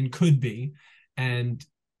 and could be. And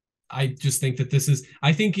I just think that this is,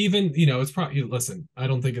 I think even, it's probably, listen, I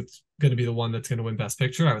don't think it's going to be the one that's going to win Best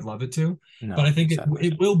Picture. I would love it to, but I No, think sadly.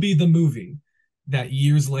 it will be the movie that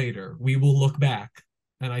years later we will look back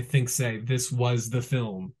and I think say this was the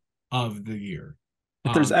film of the year.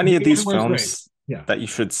 If there's And any of these where it's great. films Yeah. that you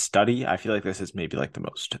should study, I feel like this is maybe like the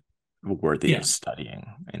most worthy Yeah. of studying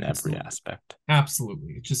in every Absolutely. aspect.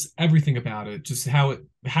 Absolutely. Just everything about it, just how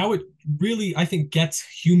it really, I think, gets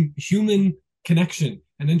human connection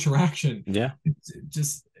and interaction. Yeah. It's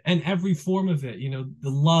just and every form of it, the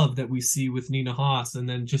love that we see with Nina Haas, and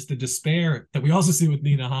then just the despair that we also see with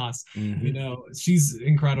Nina Haas. Hmm. She's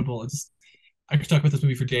incredible. I could talk about this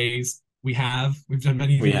movie for days. We've done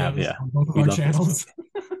many We have, videos yeah. on both of We our love this channels.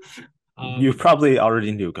 movie. You um, probably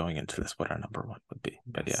already knew going into this what our number one would be,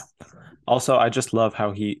 but yeah. yes. So, Also, I just love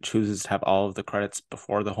how he chooses to have all of the credits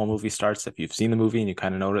before the whole movie starts. If you've seen the movie and you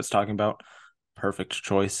kind of know what it's talking about, perfect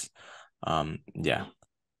choice. Yeah.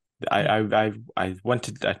 I went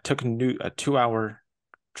to I took a 2 hour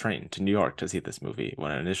train to New York to see this movie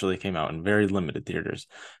when it initially came out in very limited theaters,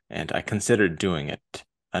 and I considered doing it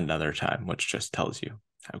another time, which just tells you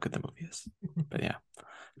how good the movie is. But yeah,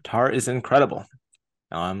 Tar is incredible.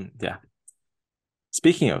 Yeah,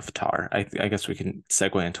 Speaking of Tar, I guess we can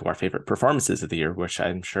segue into our favorite performances of the year, which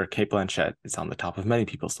I'm sure Kate Blanchett is on the top of many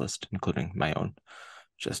people's list, including my own.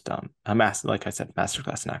 Just a like I said,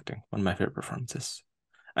 masterclass in acting. One of my favorite performances.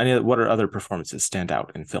 What are other performances stand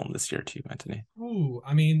out in film this year to you, Anthony? Ooh,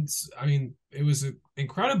 I mean, it was an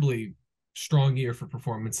incredibly strong year for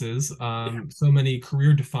performances. Yeah. So many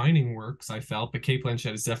career-defining works, I felt, but Kate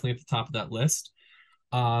Blanchett is definitely at the top of that list.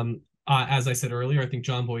 As I said earlier, I think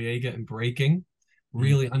John Boyega in Breaking, Mm.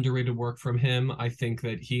 really underrated work from him. I think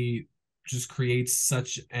that he just creates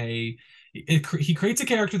such he creates a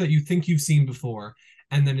character that you think you've seen before,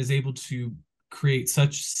 and then is able to create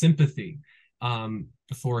such sympathy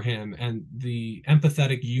for him, and the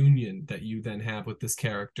empathetic union that you then have with this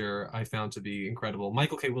character, I found to be incredible.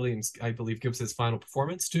 Michael K. Williams, I believe, gives his final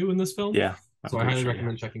performance too in this film, Yeah, I'm so I pretty highly sure. Yeah.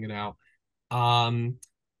 recommend checking it out. Um,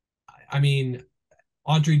 I mean,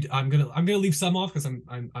 Audrey, I'm gonna leave some off because I'm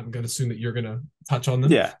gonna assume that you're gonna touch on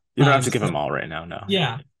them. Yeah. You don't have to give So them all right now. No.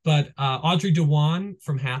 Yeah. yeah, but Audrey Dewan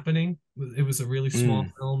from Happening, it was a really small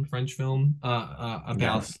Mm, film, French film, about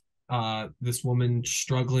yes. this woman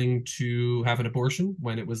struggling to have an abortion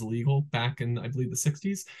when it was illegal back in, I believe, the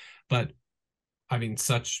 60s. But I mean,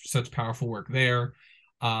 such powerful work there.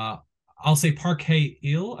 Uh, I'll say Park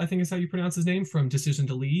Hae-il, I think is how you pronounce his name, from Decision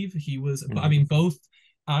to Leave. He was, I Mm, mean, both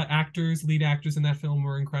lead actors in that film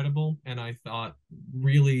were incredible, and I thought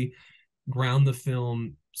really ground the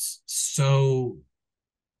film so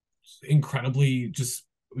incredibly just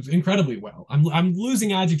incredibly well. I'm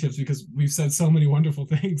losing adjectives because we've said so many wonderful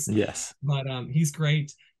things, yes. but he's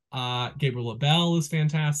great. Gabriel LaBelle is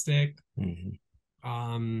fantastic. Hmm.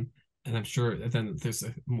 Um, and I'm sure then there's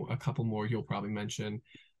a couple more you'll probably mention.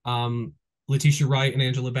 Um, Letitia Wright and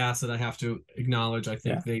Angela Bassett, I have to acknowledge. I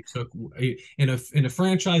Yeah. think they took in a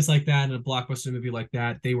franchise like that, in a blockbuster movie like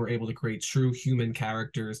that, they were able to create true human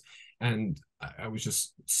characters, and I was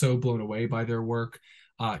just so blown away by their work.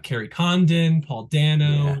 Carrie Condon, Paul Yeah.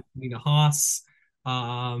 Dano, Nina Haas,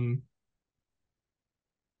 um,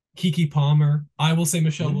 Kiki Palmer. I will say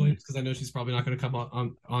Michelle Mm, Williams because I know she's probably not going to come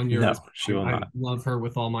on no, yours. she will I not. love her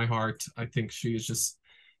with all my heart. I think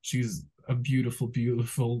she's a beautiful,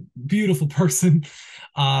 beautiful, beautiful person.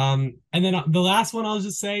 And then the last one I'll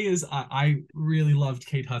just say is I really loved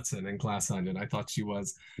Kate Hudson in Glass Onion. I thought she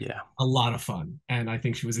was Yeah. a lot of fun, and I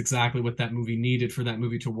think she was exactly what that movie needed for that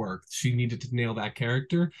movie to work. She needed to nail that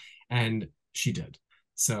character, and she did.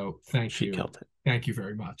 So She killed it. thank you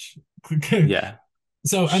very much. Yeah.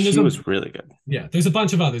 So, and She was really good. there's a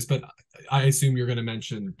bunch of others, but I assume you're going to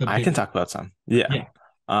mention the I big can one. talk about some. Yeah. Yeah,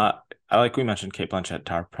 Uh, I like we mentioned Kate Blanchett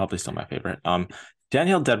Tar, probably still my favorite.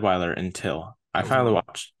 Danielle Deadweiler Until I that was finally wonderful.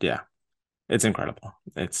 watched. Yeah, it's incredible.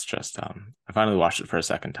 It's just I finally watched it for a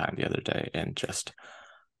second time the other day, and just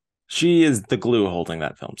she is the glue holding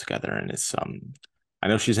that film together. And it's I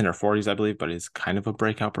know she's in her 40s, I believe, but it's kind of a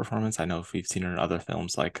breakout performance. I know if we've seen her in other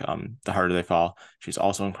films like The Harder They Fall, she's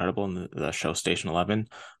also incredible in the show Station 11.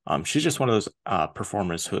 She's just one of those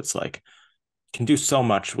performers who it's like can do so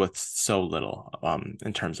much with so little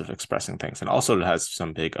in terms of expressing things. And also it has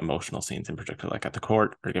some big emotional scenes in particular, like at the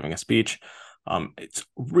court or giving a speech. It's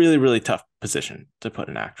really, really tough position to put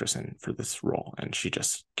an actress in for this role. And she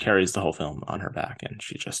just carries the whole film on her back and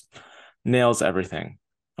she just nails everything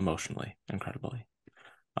emotionally, incredibly.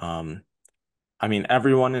 Um, I mean,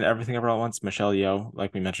 everyone and everything ever at once, Michelle Yeoh,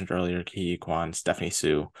 like we mentioned earlier, Ki Kwan, Stephanie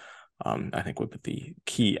Sue, I think would be the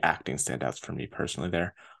key acting standouts for me personally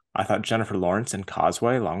there. I thought Jennifer Lawrence in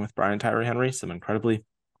Causeway, along with Brian Tyree Henry, some incredibly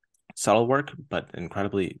subtle work, but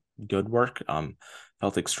incredibly good work.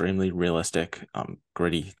 Felt extremely realistic,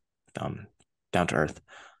 gritty, um, down to earth.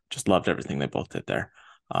 Just loved everything they both did there.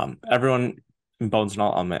 Everyone in Bones and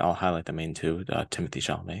all, I'll highlight the main two: Timothy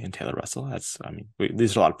Chalamet and Taylor Russell. That's, I mean,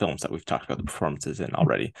 these are a lot of films that we've talked about the performances in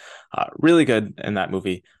already. Really good in that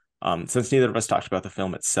movie. Since neither of us talked about the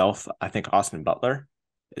film itself, I think Austin Butler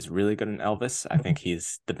is really good in Elvis. I think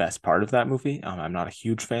he's the best part of that movie. I'm not a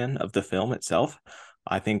huge fan of the film itself.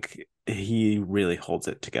 I think he really holds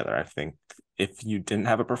it together. I think if you didn't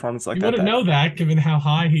have a performance like You that, wouldn't that know that given how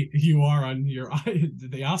high you are on your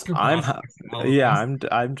the Oscar I'm, prospects and all of yeah, this.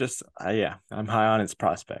 I'm just, yeah, I'm high on its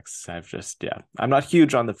prospects. I've just, yeah, I'm not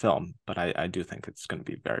huge on the film, but I do think it's going to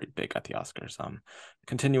be very big at the Oscars.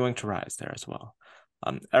 Continuing to rise there as well.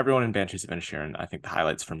 Everyone in Banshees of Inisherin, I think the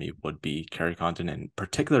highlights for me would be Carrie Condon and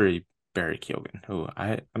particularly Barry Keoghan, who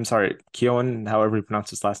I'm sorry, Keoghan, however you pronounce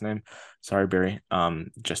his last name. Sorry, Barry.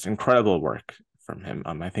 Just incredible work from him.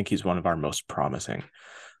 I think he's one of our most promising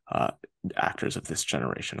uh, actors of this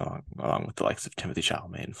generation, along with the likes of Timothy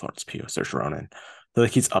Chalamet and Florence Pugh, Saoirse Ronan. I feel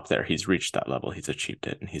like he's up there. He's reached that level. He's achieved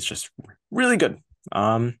it, and he's just really good.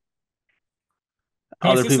 Um, Can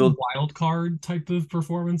I Other say some people, wild card type of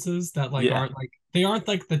performances that like yeah. aren't like they aren't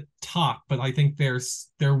like the top, but I think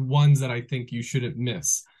they're ones that I think you shouldn't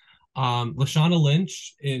miss. Lashana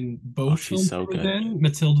Lynch in Oh, both she's films so she was good. in,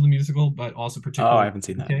 Matilda the musical, but also Oh, I particularly haven't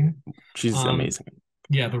seen The that. King. She's Um, amazing.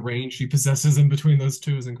 yeah, the range she possesses in between those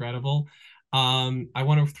two is incredible. I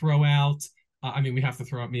want to throw out, I mean, we have to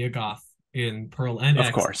throw out Mia Goth in Pearl and Of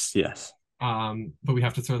X, course, yes. but we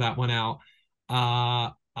have to throw that one out.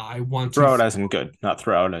 I want to, Throw it as in good, not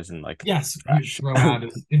throw it as in like yes, trash. throw out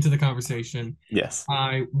into the conversation. Yes.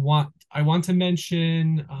 I want to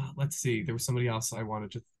mention, let's see, there was somebody else I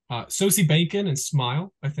wanted to, Sosie Bacon and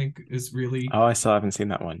Smile, I think is really, Oh, I still haven't seen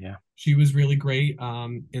that one. Yeah. she was really great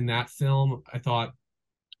in that film. I thought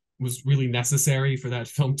was really necessary for that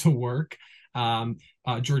film to work.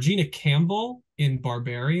 Georgina Campbell in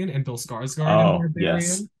Barbarian and Bill Skarsgård in Oh,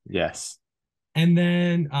 yes. Barbarian. Yes. And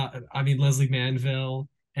then, I mean, Leslie Manville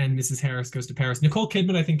and Mrs. Harris Goes to Paris. Nicole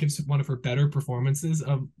Kidman, I think, gives one of her better performances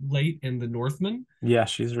of late in The Northman. Yeah,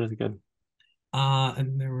 she's really good.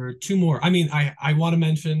 And there were two more. I mean, I want to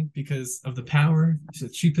mention because of the power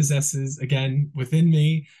that she possesses again within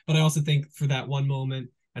me, but I also think for that one moment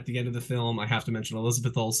at the end of the film, I have to mention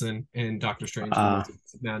Elizabeth Olsen in Doctor Strange in the Uh,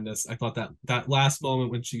 Multiverse of Madness. I thought that last moment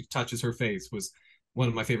when she touches her face was one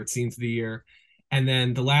of my favorite scenes of the year. And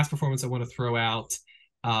then the last performance I want to throw out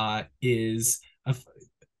is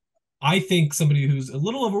I think somebody who's a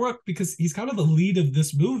little overlooked because he's kind of the lead of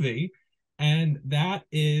this movie, and that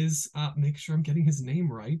is make sure I'm getting his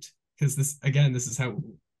name right because this again, this is how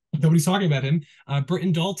nobody's talking about him.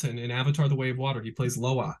 Britton Dalton in Avatar: The Way of Water, he plays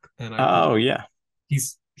Loak, and I think oh, yeah.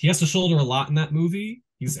 he has to shoulder a lot in that movie.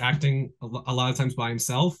 He's acting a lot of times by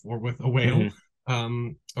himself or with a whale, Hmm.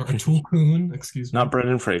 or a tulkun, excuse Not me.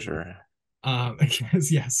 Brendan Fraser,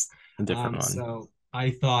 Yes, yes. a different one. So I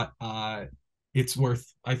thought it's worth.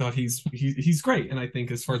 I thought he's great, and I think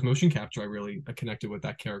as far as motion capture, I really connected with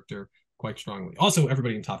that character quite strongly. Also,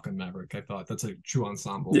 everybody in Top Gun Maverick, I thought that's a true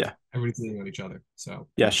ensemble. Yeah. Everybody's leaning on each other. So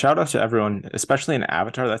Yeah, shout out to everyone, especially in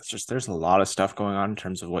Avatar. That's just there's a lot of stuff going on in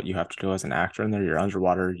terms of what you have to do as an actor in there. You're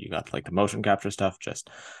underwater, you got like the motion capture stuff.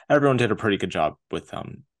 Just everyone did a pretty good job with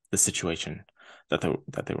the situation that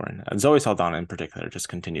they were in. And Zoe Saldana in particular just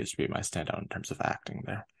continues to be my standout in terms of acting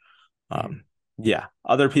there. mm, Um, yeah,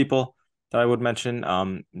 other people that I would mention,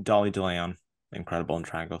 Dolly DeLeon, incredible in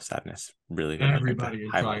Triangle of Sadness, really good. I think the everybody in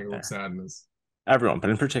highlight Triangle of there. Sadness. Everyone, but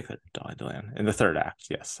in particular Dolly DeLeon in the third act.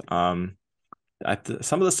 Yes.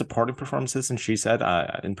 Some of the supporting performances, and she said,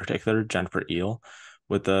 in particular, Jennifer Eel,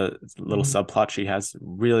 with the little Mm-hmm. subplot she has,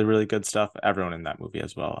 really, really good stuff. Everyone in that movie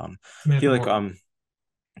as well. I Samantha feel like, Morton.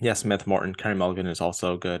 yeah, Smith Morton, Carey Mulligan is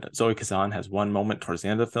also good. Zoe Kazan has one moment towards the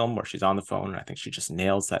end of the film where she's on the phone, and I think she just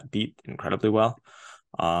nails that beat incredibly well.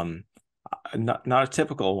 Um, not a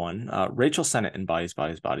typical one. Rachel Sennett in Bodies,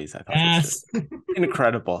 Bodies, Bodies, I thought was just Yes,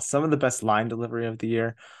 incredible. Some of the best line delivery of the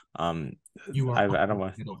year. Um, you are I don't upper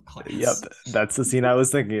want. middle Yep, class. that's the scene I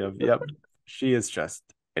was thinking of. Yep, she is just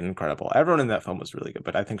incredible. Everyone in that film was really good,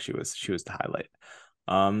 but I think she was the highlight.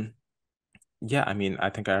 Um, yeah, I mean, I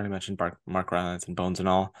think I already mentioned Mark Rylance and Bones and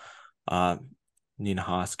all. Uh, Nina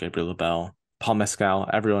Haas, Gabriel LaBelle, Paul Mescal,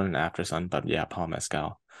 everyone in After Sun, but yeah, Paul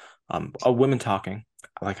Mescal. Women Talking.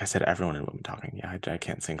 Like I said, everyone in Women Talking. Yeah, I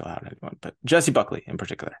can't single out anyone, but Jesse Buckley in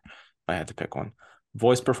particular, if I had to pick one.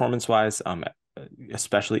 Voice performance wise,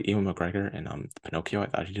 especially Ewan McGregor in Pinocchio, I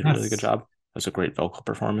thought he did a really good Yes, job. It was a great vocal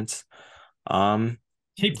performance. Um,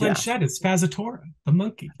 Kate yeah, Blanchett is Fazatora, the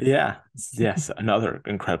monkey. yeah, yes, another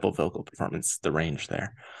incredible vocal performance. The range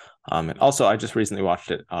there. And also, I just recently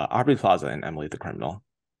watched it. Aubrey Plaza and Emily the Criminal.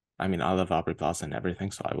 I mean, I love Aubrey Plaza and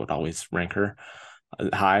everything, so I would always rank her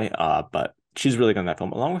high. But she's really good in that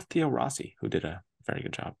film, along with Theo Rossi, who did a very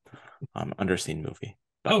good job. Underseen movie,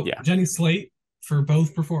 but Oh, yeah. Jenny Slate for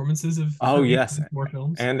both performances of Oh her yes, four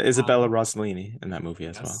films. and Isabella Rossellini in that movie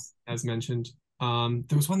as well. Yes, as mentioned.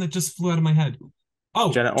 There was one that just flew out of my head.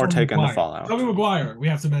 Oh, Jenna Toby Ortega in The Maguire. Toby Fallout. Maguire, we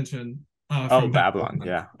have to mention Oh, from Babylon. Babylon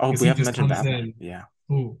Yeah. Oh, because we he haven't just mentioned comes Babylon. in. Yeah.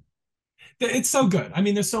 Ooh, it's so good. I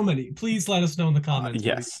mean, there's so many. Please let us know in the comments what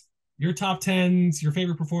Yes. your top tens, your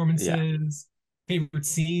favorite Yeah. performances, favorite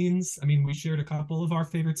scenes. I mean, we shared a couple of our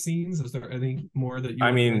favorite scenes. Is there any more that you I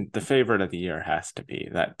want to mean, mention, the favorite of the year has to be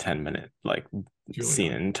that 10-minute like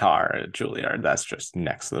scene Julia? in Tar at Juilliard. That's just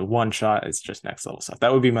next. The one shot is just next level stuff.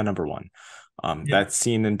 That would be my number one. Yeah, That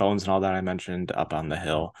scene in Bones and all that I mentioned up on the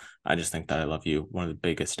hill. I just think that I Love You, one of the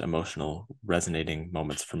biggest emotional resonating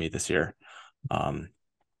moments for me this year. Um,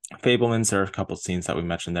 Fablemans, there are a couple of scenes that we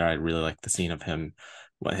mentioned there. I really like the scene of him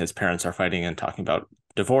when his parents are fighting and talking about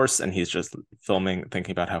divorce, and he's just filming,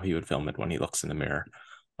 thinking about how he would film it when he looks in the mirror.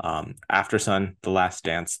 After Sun, the last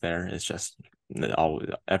dance there is just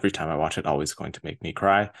Every time I watch it, always going to make me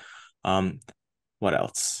cry. Um, what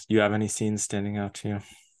else? You have any scenes standing out to you?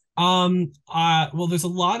 Well, there's a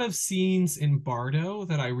lot of scenes in Bardo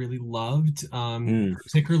that I really loved. Mm,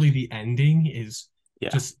 Particularly the ending is yeah,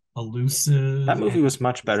 just that elusive and movie was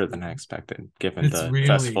much better than I expected, given it's the really,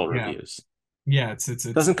 festival yeah. reviews. Yeah, it's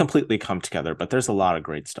Doesn't completely come together, but there's a lot of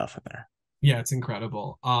great stuff in there. yeah, it's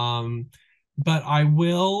incredible. But I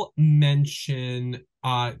will mention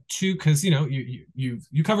two because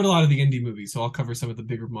you covered a lot of the indie movies, so I'll cover some of the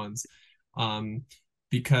bigger ones. Um,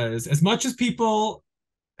 because as much as people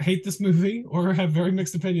hate this movie or have very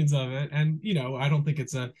mixed opinions of it, and I don't think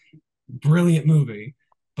it's a brilliant movie,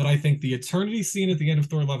 but I think the eternity scene at the end of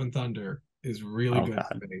Thor: Love and Thunder is really Oh good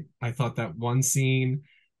for God. me. I thought that one scene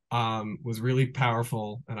was really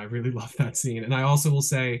powerful, and I really loved that scene. And I also will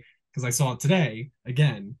say, because I saw it today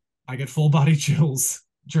again, I get full body chills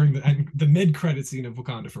during the mid credit scene of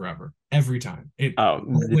Wakanda Forever every time. It Oh,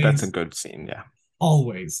 that's a always good scene. Yeah,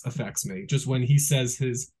 always affects me. Just when he says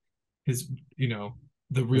his the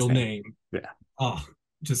his real name. name, Yeah. oh,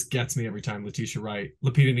 just gets me every time. Letitia Wright,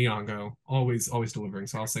 Lupita Nyong'o, always delivering.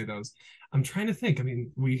 So I'll say those. I'm trying to think. I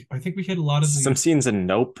mean, I think we hit a lot of Some the scenes in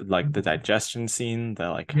Nope, like the digestion scene, the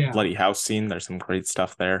like yeah. bloody house scene. There's some great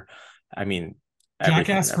stuff there. I mean, everything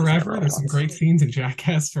Jackass and everything Forever. everywhere at There's some once. great scenes in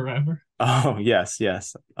Jackass Forever. Oh yes,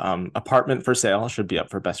 yes. Apartment for Sale should be up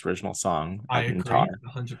for best original song. I In agree, Tar.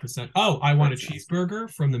 100%. Oh, I want a Great film. cheeseburger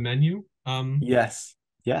from the menu. Yes,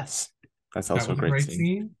 yes. That's That also a was a great great scene.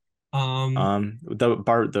 scene. Um,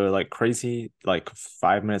 The like crazy like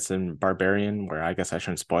 5 minutes in Barbarian, where I guess I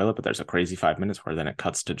shouldn't spoil it, but there's a crazy 5 minutes where then it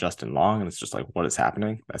cuts to Justin Long, and it's just like, what is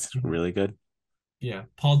happening? That's mhm. really good. Yeah,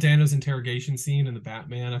 Paul Dano's interrogation scene in the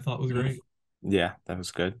Batman, I thought was Mm. great. Yeah, that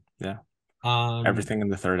was good. Yeah. Um, Everything in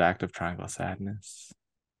the third act of Triangle of Sadness.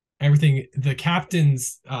 Everything, the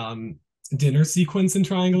captain's dinner sequence in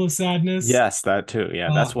Triangle of Sadness. Yes, that too. Yeah,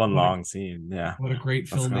 Oh, that's one long scene. Yeah, what a great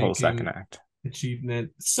that's the whole second filmmaking act.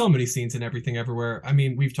 achievement. So many scenes and everything everywhere. I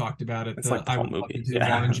mean, we've talked about it. It's like the I whole would love to movie. do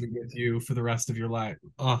Yeah. laundry with you for the rest of your life.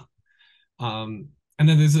 Oh, um, and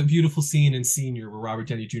then there's a beautiful scene in Senior where Robert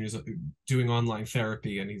Downey Jr. is doing online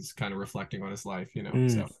therapy and he's kind of reflecting on his life.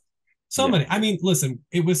 Mm, So yeah. many. I mean, listen,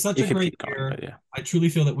 it was such You a could great keep going, year. but yeah. I truly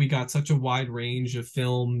feel that we got such a wide range of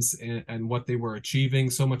films and what they were achieving,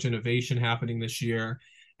 so much innovation happening this year.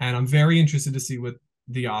 And I'm very interested to see what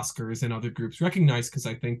the Oscars and other groups recognize because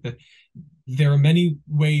I think that there are many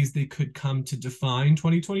ways they could come to define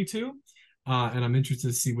 2022. And I'm interested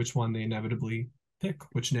to see which one they inevitably pick,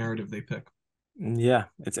 which narrative they pick. Yeah,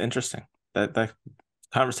 it's interesting. That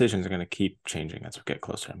conversations are going to keep changing as we get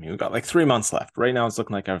closer. I mean, we've got like 3 months left. Right now, it's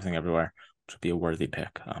looking like everything everywhere, which would be a worthy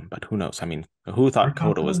pick. But who knows? I mean, who We're thought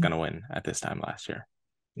Coda was going confident. to win at this time last year?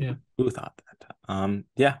 Yeah. Who thought that?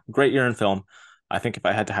 Yeah, great year in film. I think if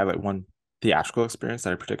I had to highlight one theatrical experience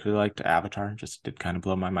that I particularly liked, Avatar just did kind of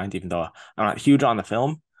blow my mind, even though I'm not huge on the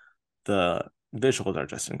film. The visuals are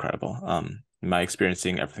just incredible. My experience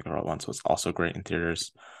seeing everything all at once was also great in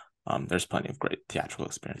theaters. There's plenty of great theatrical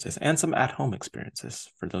experiences and some at-home experiences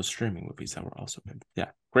for those streaming movies that were also good. Yeah,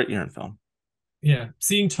 great year in film. Yeah.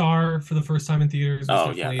 Seeing Tar for the first time in theaters was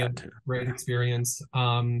Oh yeah, definitely a that too. great Yeah. experience.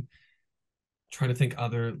 Trying to think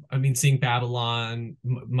I mean, seeing Babylon,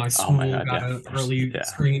 my Oh my school God, got yeah. an There's early yeah.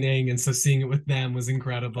 screening, and so seeing it with them was Oh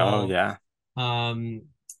incredible. yeah. Um,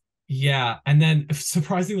 yeah, and then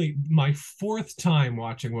surprisingly, my fourth time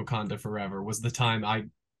watching Wakanda Forever was the time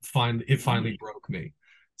finally Mm. broke me.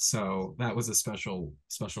 So that was a special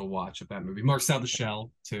watch of that movie. Marcel the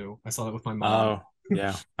Shell too. I saw that with my mom. Oh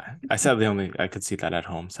yeah. I sadly only I could see that at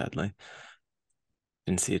home, sadly.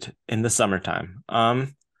 Didn't see it in the summertime.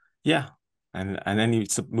 Yeah. And any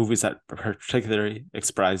movies that particularly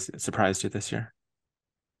surprised you this year?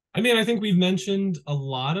 I mean, I think we've mentioned a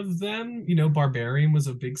lot of them. Barbarian was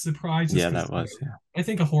a big surprise just Yeah, because that was, yeah. I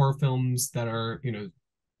think of horror films that are,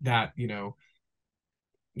 that,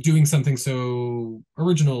 doing something so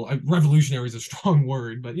original, revolutionary is a strong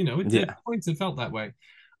word, but at Yeah, points it felt that way.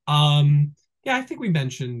 Um, yeah, I think we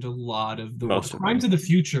mentioned a lot of the most of Crimes them. of the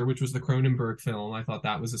Future, which was the Cronenberg film. I thought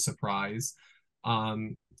that was a surprise.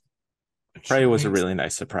 Um, Prey was a trying really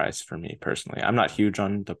nice surprise for me personally. I'm not huge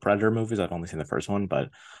on the Predator movies. I've only seen the first one, but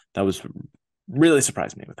that was really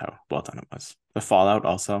surprised me with how well done it was. The Fallout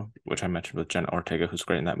also, which I mentioned with Jenna Ortega, who's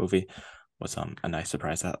great in that movie, was a nice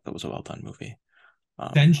surprise. That was a well done movie.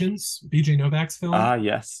 Um, Vengeance, BJ Novak's film.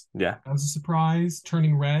 yes, yeah. That was a surprise.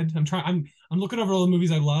 Turning Red. I'm looking over all the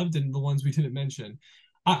movies I loved and the ones we didn't mention.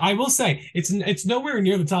 I will say it's nowhere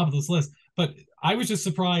near the top of this list, but I was just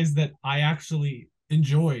surprised that I actually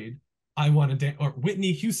enjoyed I Want to Dance or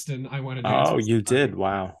Whitney Houston I Want to Dance Oh, with you Somebody. did.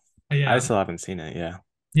 Wow. I Yeah. still haven't seen it. Yeah,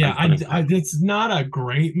 Yeah, I'm putting. it's not a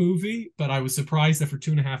great movie, but I was surprised that for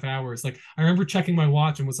 2.5 hours. Like I remember checking my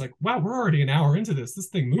watch and was like, wow, we're already an hour into this. This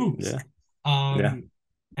thing moves. Yeah, yeah. Um,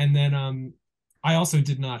 and then I also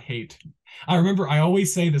did not hate. I remember I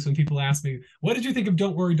always say this when people ask me, what did you think of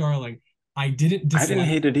Don't Worry, Darling? I didn't I didn't dislike.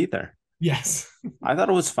 hate it either. Yes. I thought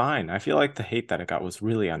it was fine. I feel like the hate that it got was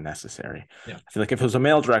really unnecessary. Yeah. I feel like if it was a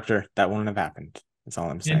male director, that wouldn't have happened. That's all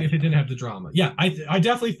I'm And saying. if it didn't have the drama. Yeah, I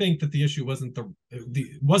definitely think that the issue wasn't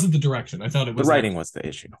the direction. I thought it The was writing actually was the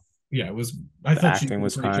issue. yeah, it was. I The thought she acting did a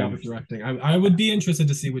was great job fine. of directing. I would Yeah, be interested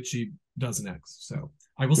to see what she does next. So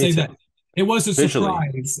I will me say too. that it was a Visually,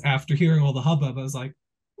 surprise after hearing all the hubbub. I was like,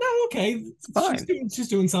 no, okay, it's fine. she's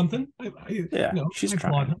doing something. Yeah, she's I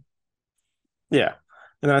applaud trying. her. Yeah.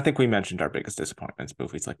 And then I think we mentioned our biggest disappointments,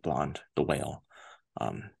 movies like Blonde, The Whale,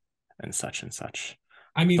 um, and such and such.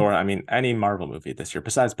 I mean, Thor, I mean, any Marvel movie this year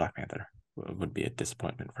besides Black Panther would be a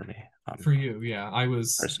disappointment for me, for you, yeah,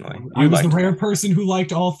 personally. I You was the liked rare them. person who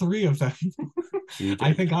liked all three of them. You I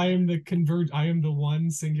did. think I am the convert. I am the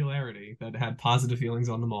one singularity that had positive feelings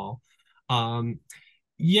on them all. Um,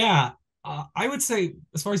 yeah, I would say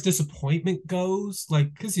as far as disappointment goes,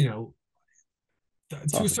 like because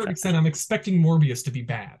It's to all a certain extent, subjective. I'm expecting Morbius to be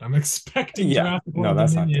bad. I'm expecting Yeah. Jurassic No, World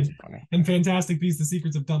that's not Dominion disappointing. and Fantastic Beasts: The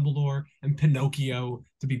Secrets of Dumbledore and Pinocchio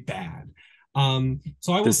to be bad.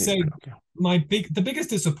 So I will Disney's say Pinocchio. the biggest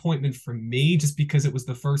disappointment for me, just because it was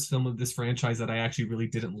the first film of this franchise that I actually really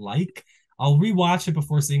didn't like. I'll rewatch it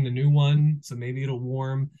before seeing the new one, so maybe it'll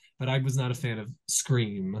warm. But I was not a fan of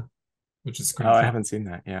Scream, which is Oh, Scream I 5. haven't seen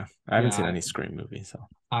that. Yeah. I haven't seen Yeah, any Scream movies, so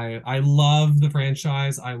I love the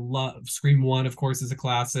franchise. I love Scream 1, of course, is a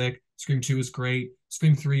classic. Scream 2 is great.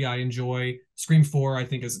 Scream 3 I enjoy. Scream 4 I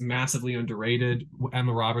think is massively underrated.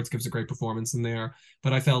 Emma Roberts gives a great performance in there,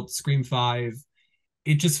 but I felt Scream 5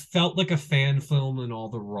 it just felt like a fan film in all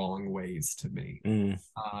the wrong ways to me. mm,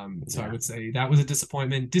 So I yeah. would say that was a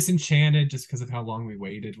disappointment. Disenchanted, just because of how long we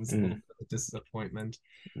waited, was a little Mm. bit of a disappointment.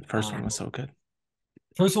 The first one Um, was so good.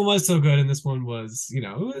 First one was so good, and this one was, it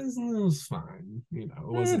was fine. It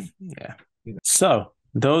wasn't, Yeah. you know. So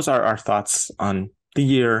those are our thoughts on the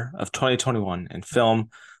year of 2021 in film.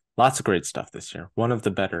 Lots of great stuff this year. One of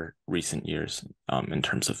the better recent years in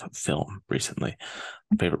terms of film recently.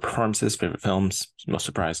 Favorite performances, favorite films, most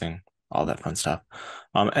surprising, all that fun stuff.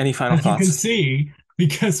 Any final As you can thoughts? see,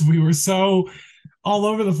 because we were so all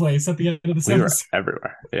over the place at the end of this We were episode,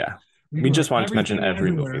 everywhere. Yeah. we We were just wanted to mention everything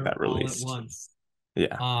every movie everywhere that all at released. once.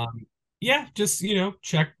 Yeah. Yeah, just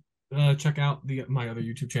check out the my other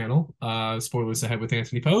YouTube channel, Spoilers Ahead with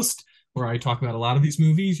Anthony Post, where I talk about a lot of these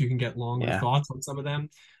movies. You can get longer Yeah. thoughts on some of them.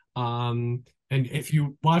 And if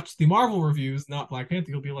you watch the Marvel reviews, not Black Panther,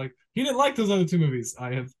 you'll be like, he didn't like those other two movies.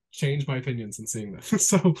 I have changed my opinion since seeing them.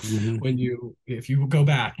 So Mhm. if you go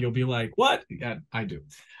back, you'll be like, what? Yeah, I do.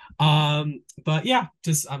 But yeah,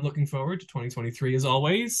 just I'm looking forward to 2023 as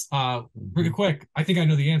always. Really Mhm. quick, I think I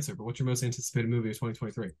know the answer, but what's your most anticipated movie of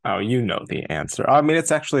 2023? Oh, you know the answer. I mean,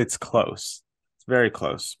 it's close. It's very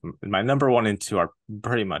close. My number one and two are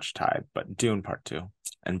pretty much tied, but Dune Part Two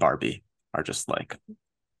and Barbie are just like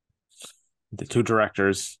the two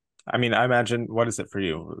directors. I mean, I imagine what is it for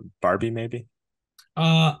you? Barbie, maybe?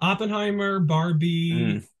 Oppenheimer,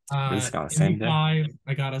 Barbie, Releasing on the Indy same day. 5.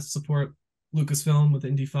 I gotta support Lucasfilm with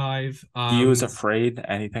Indy 5. He was afraid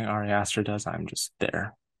anything Ari Aster does, I'm just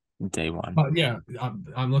there. Day one. But yeah,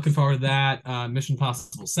 I'm looking forward to that. Mission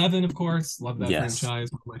Possible 7, of course. Love that Yes.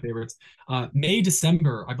 franchise, one of my favorites. May,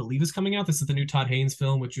 December, I believe, is coming out. This is the new Todd Haynes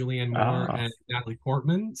film with Julianne Moore Oh, and Natalie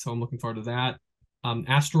Portman. So I'm looking forward to that.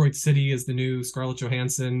 Asteroid City is the new Scarlett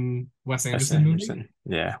Johansson, Wes Wes Anderson movie. Anderson.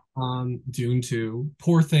 Yeah. Dune 2.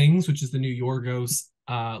 Poor Things, which is the new Yorgos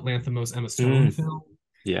Lanthimos Emma Stone Mm, film.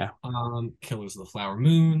 yeah. Killers of the Flower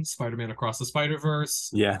Moon, Spider-Man Across the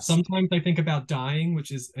Spider-Verse. Yes. Sometimes I think about Dying,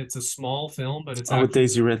 which is it's a small film, but Oh, with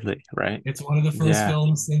Daisy Ridley, right? it's one of the first Yeah.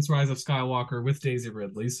 films since Rise of Skywalker with Daisy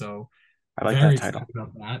Ridley, so I like very that excited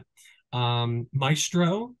title. about that.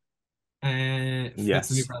 Maestro, and that's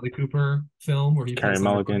the new Yes. Bradley Cooper film where he Carrie plays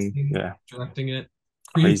Leonard Mulligan. Bernstein Yeah. directing it.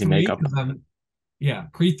 Creed Crazy 3 makeup.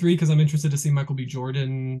 because I'm interested to see Michael B.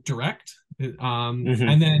 Jordan direct. Hmm.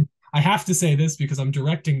 And then I have to say this because I'm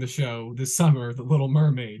directing the show this summer, The Little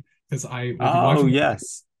Mermaid, because I will be Oh, watching.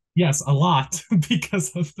 yes. Yes, a lot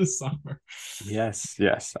because of the summer. Yes.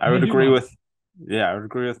 Yes. I And I would do agree love with, yeah, I would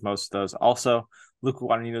agree with most of those. Also, Luke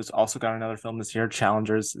Guadagnino's also got another film this year,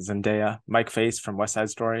 Challengers, Zendaya, Mike Face from West Side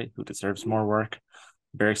Story, who deserves more work.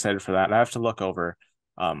 Very excited for that. I have to look over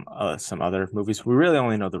some other movies. We really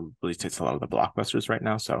only know the release dates of a lot of the blockbusters right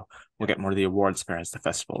now, so we'll Yeah. get more of the awards fair as the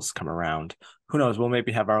festivals come around. Who knows? We'll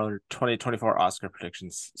maybe have our 2024 Oscar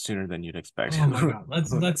predictions sooner than you'd expect. Oh my Who God.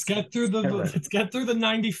 Let's knows? get through the Get ready. let's get through the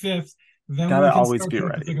 95th. Then we Gotta can always start be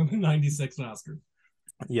ready. focusing on the 96th Oscar.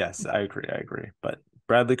 Yes, I agree. I agree. But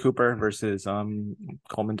Bradley Cooper versus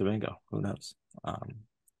Coleman Domingo. Who knows?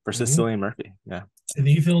 Versus Mhm. Cillian Murphy. Yeah.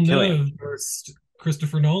 Denis Killian. Villeneuve versus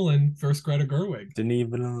Christopher Nolan versus Greta Gerwig. Denis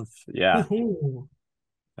Villeneuve. Yeah, Ooh.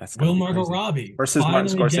 that's gonna Will be Margot crazy. Robbie Versus Martin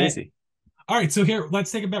finally get? Scorsese. All right, so here,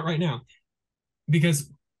 let's take a bet right now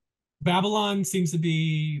because Babylon seems to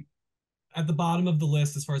be at the bottom of the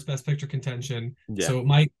list as far as Best Picture contention. Yeah. So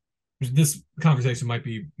this conversation might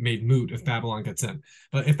be made moot if Babylon gets in.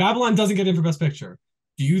 But if Babylon doesn't get in for Best Picture,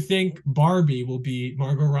 do you think Barbie will be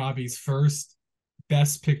Margot Robbie's first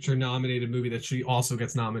Best Picture nominated movie that she also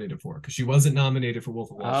gets nominated for? Because she wasn't nominated for Wolf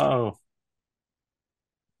of Wall Street. Oh,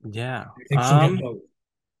 yeah. Do you think she'll get both?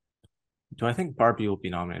 Do I think Barbie will be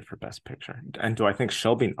nominated for Best Picture? And do I think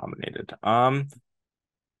she'll be nominated?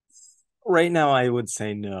 Right now I would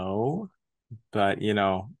say no, but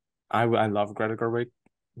I love Greta Gerwig,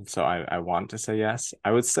 so I want to say yes.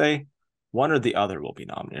 I would say one or the other will be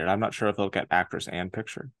nominated. I'm not sure if they'll get actress and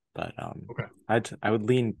picture, but Okay. I would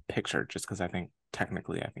lean picture just because I think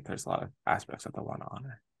there's a lot of aspects that they'll want to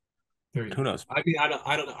honor. There But you who go. knows?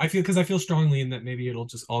 I don't know. I feel strongly in that maybe it'll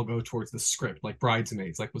just all go towards the script, like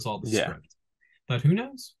Bridesmaids, like was all the Yeah, script. But who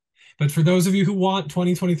knows? But for those of you who want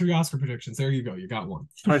 2023 Oscar predictions, there you go. You got one.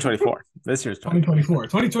 2024. This year's 2024. 2024,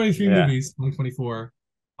 2023 Yeah. movies, 2024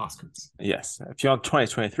 Oscars. Yes. If you want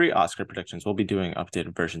 2023 Oscar predictions, we'll be doing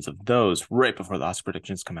updated versions of those right before the Oscar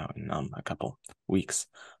predictions come out in a couple weeks.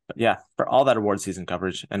 But yeah, for all that award season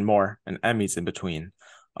coverage and more, and Emmys in between,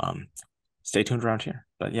 um, stay tuned around here.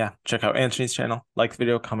 But yeah, check out Anthony's channel, like the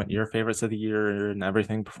video, comment your favorites of the year and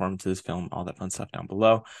everything, performances, film, all that fun stuff down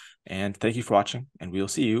below. And thank you for watching, and we'll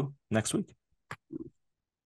see you next week.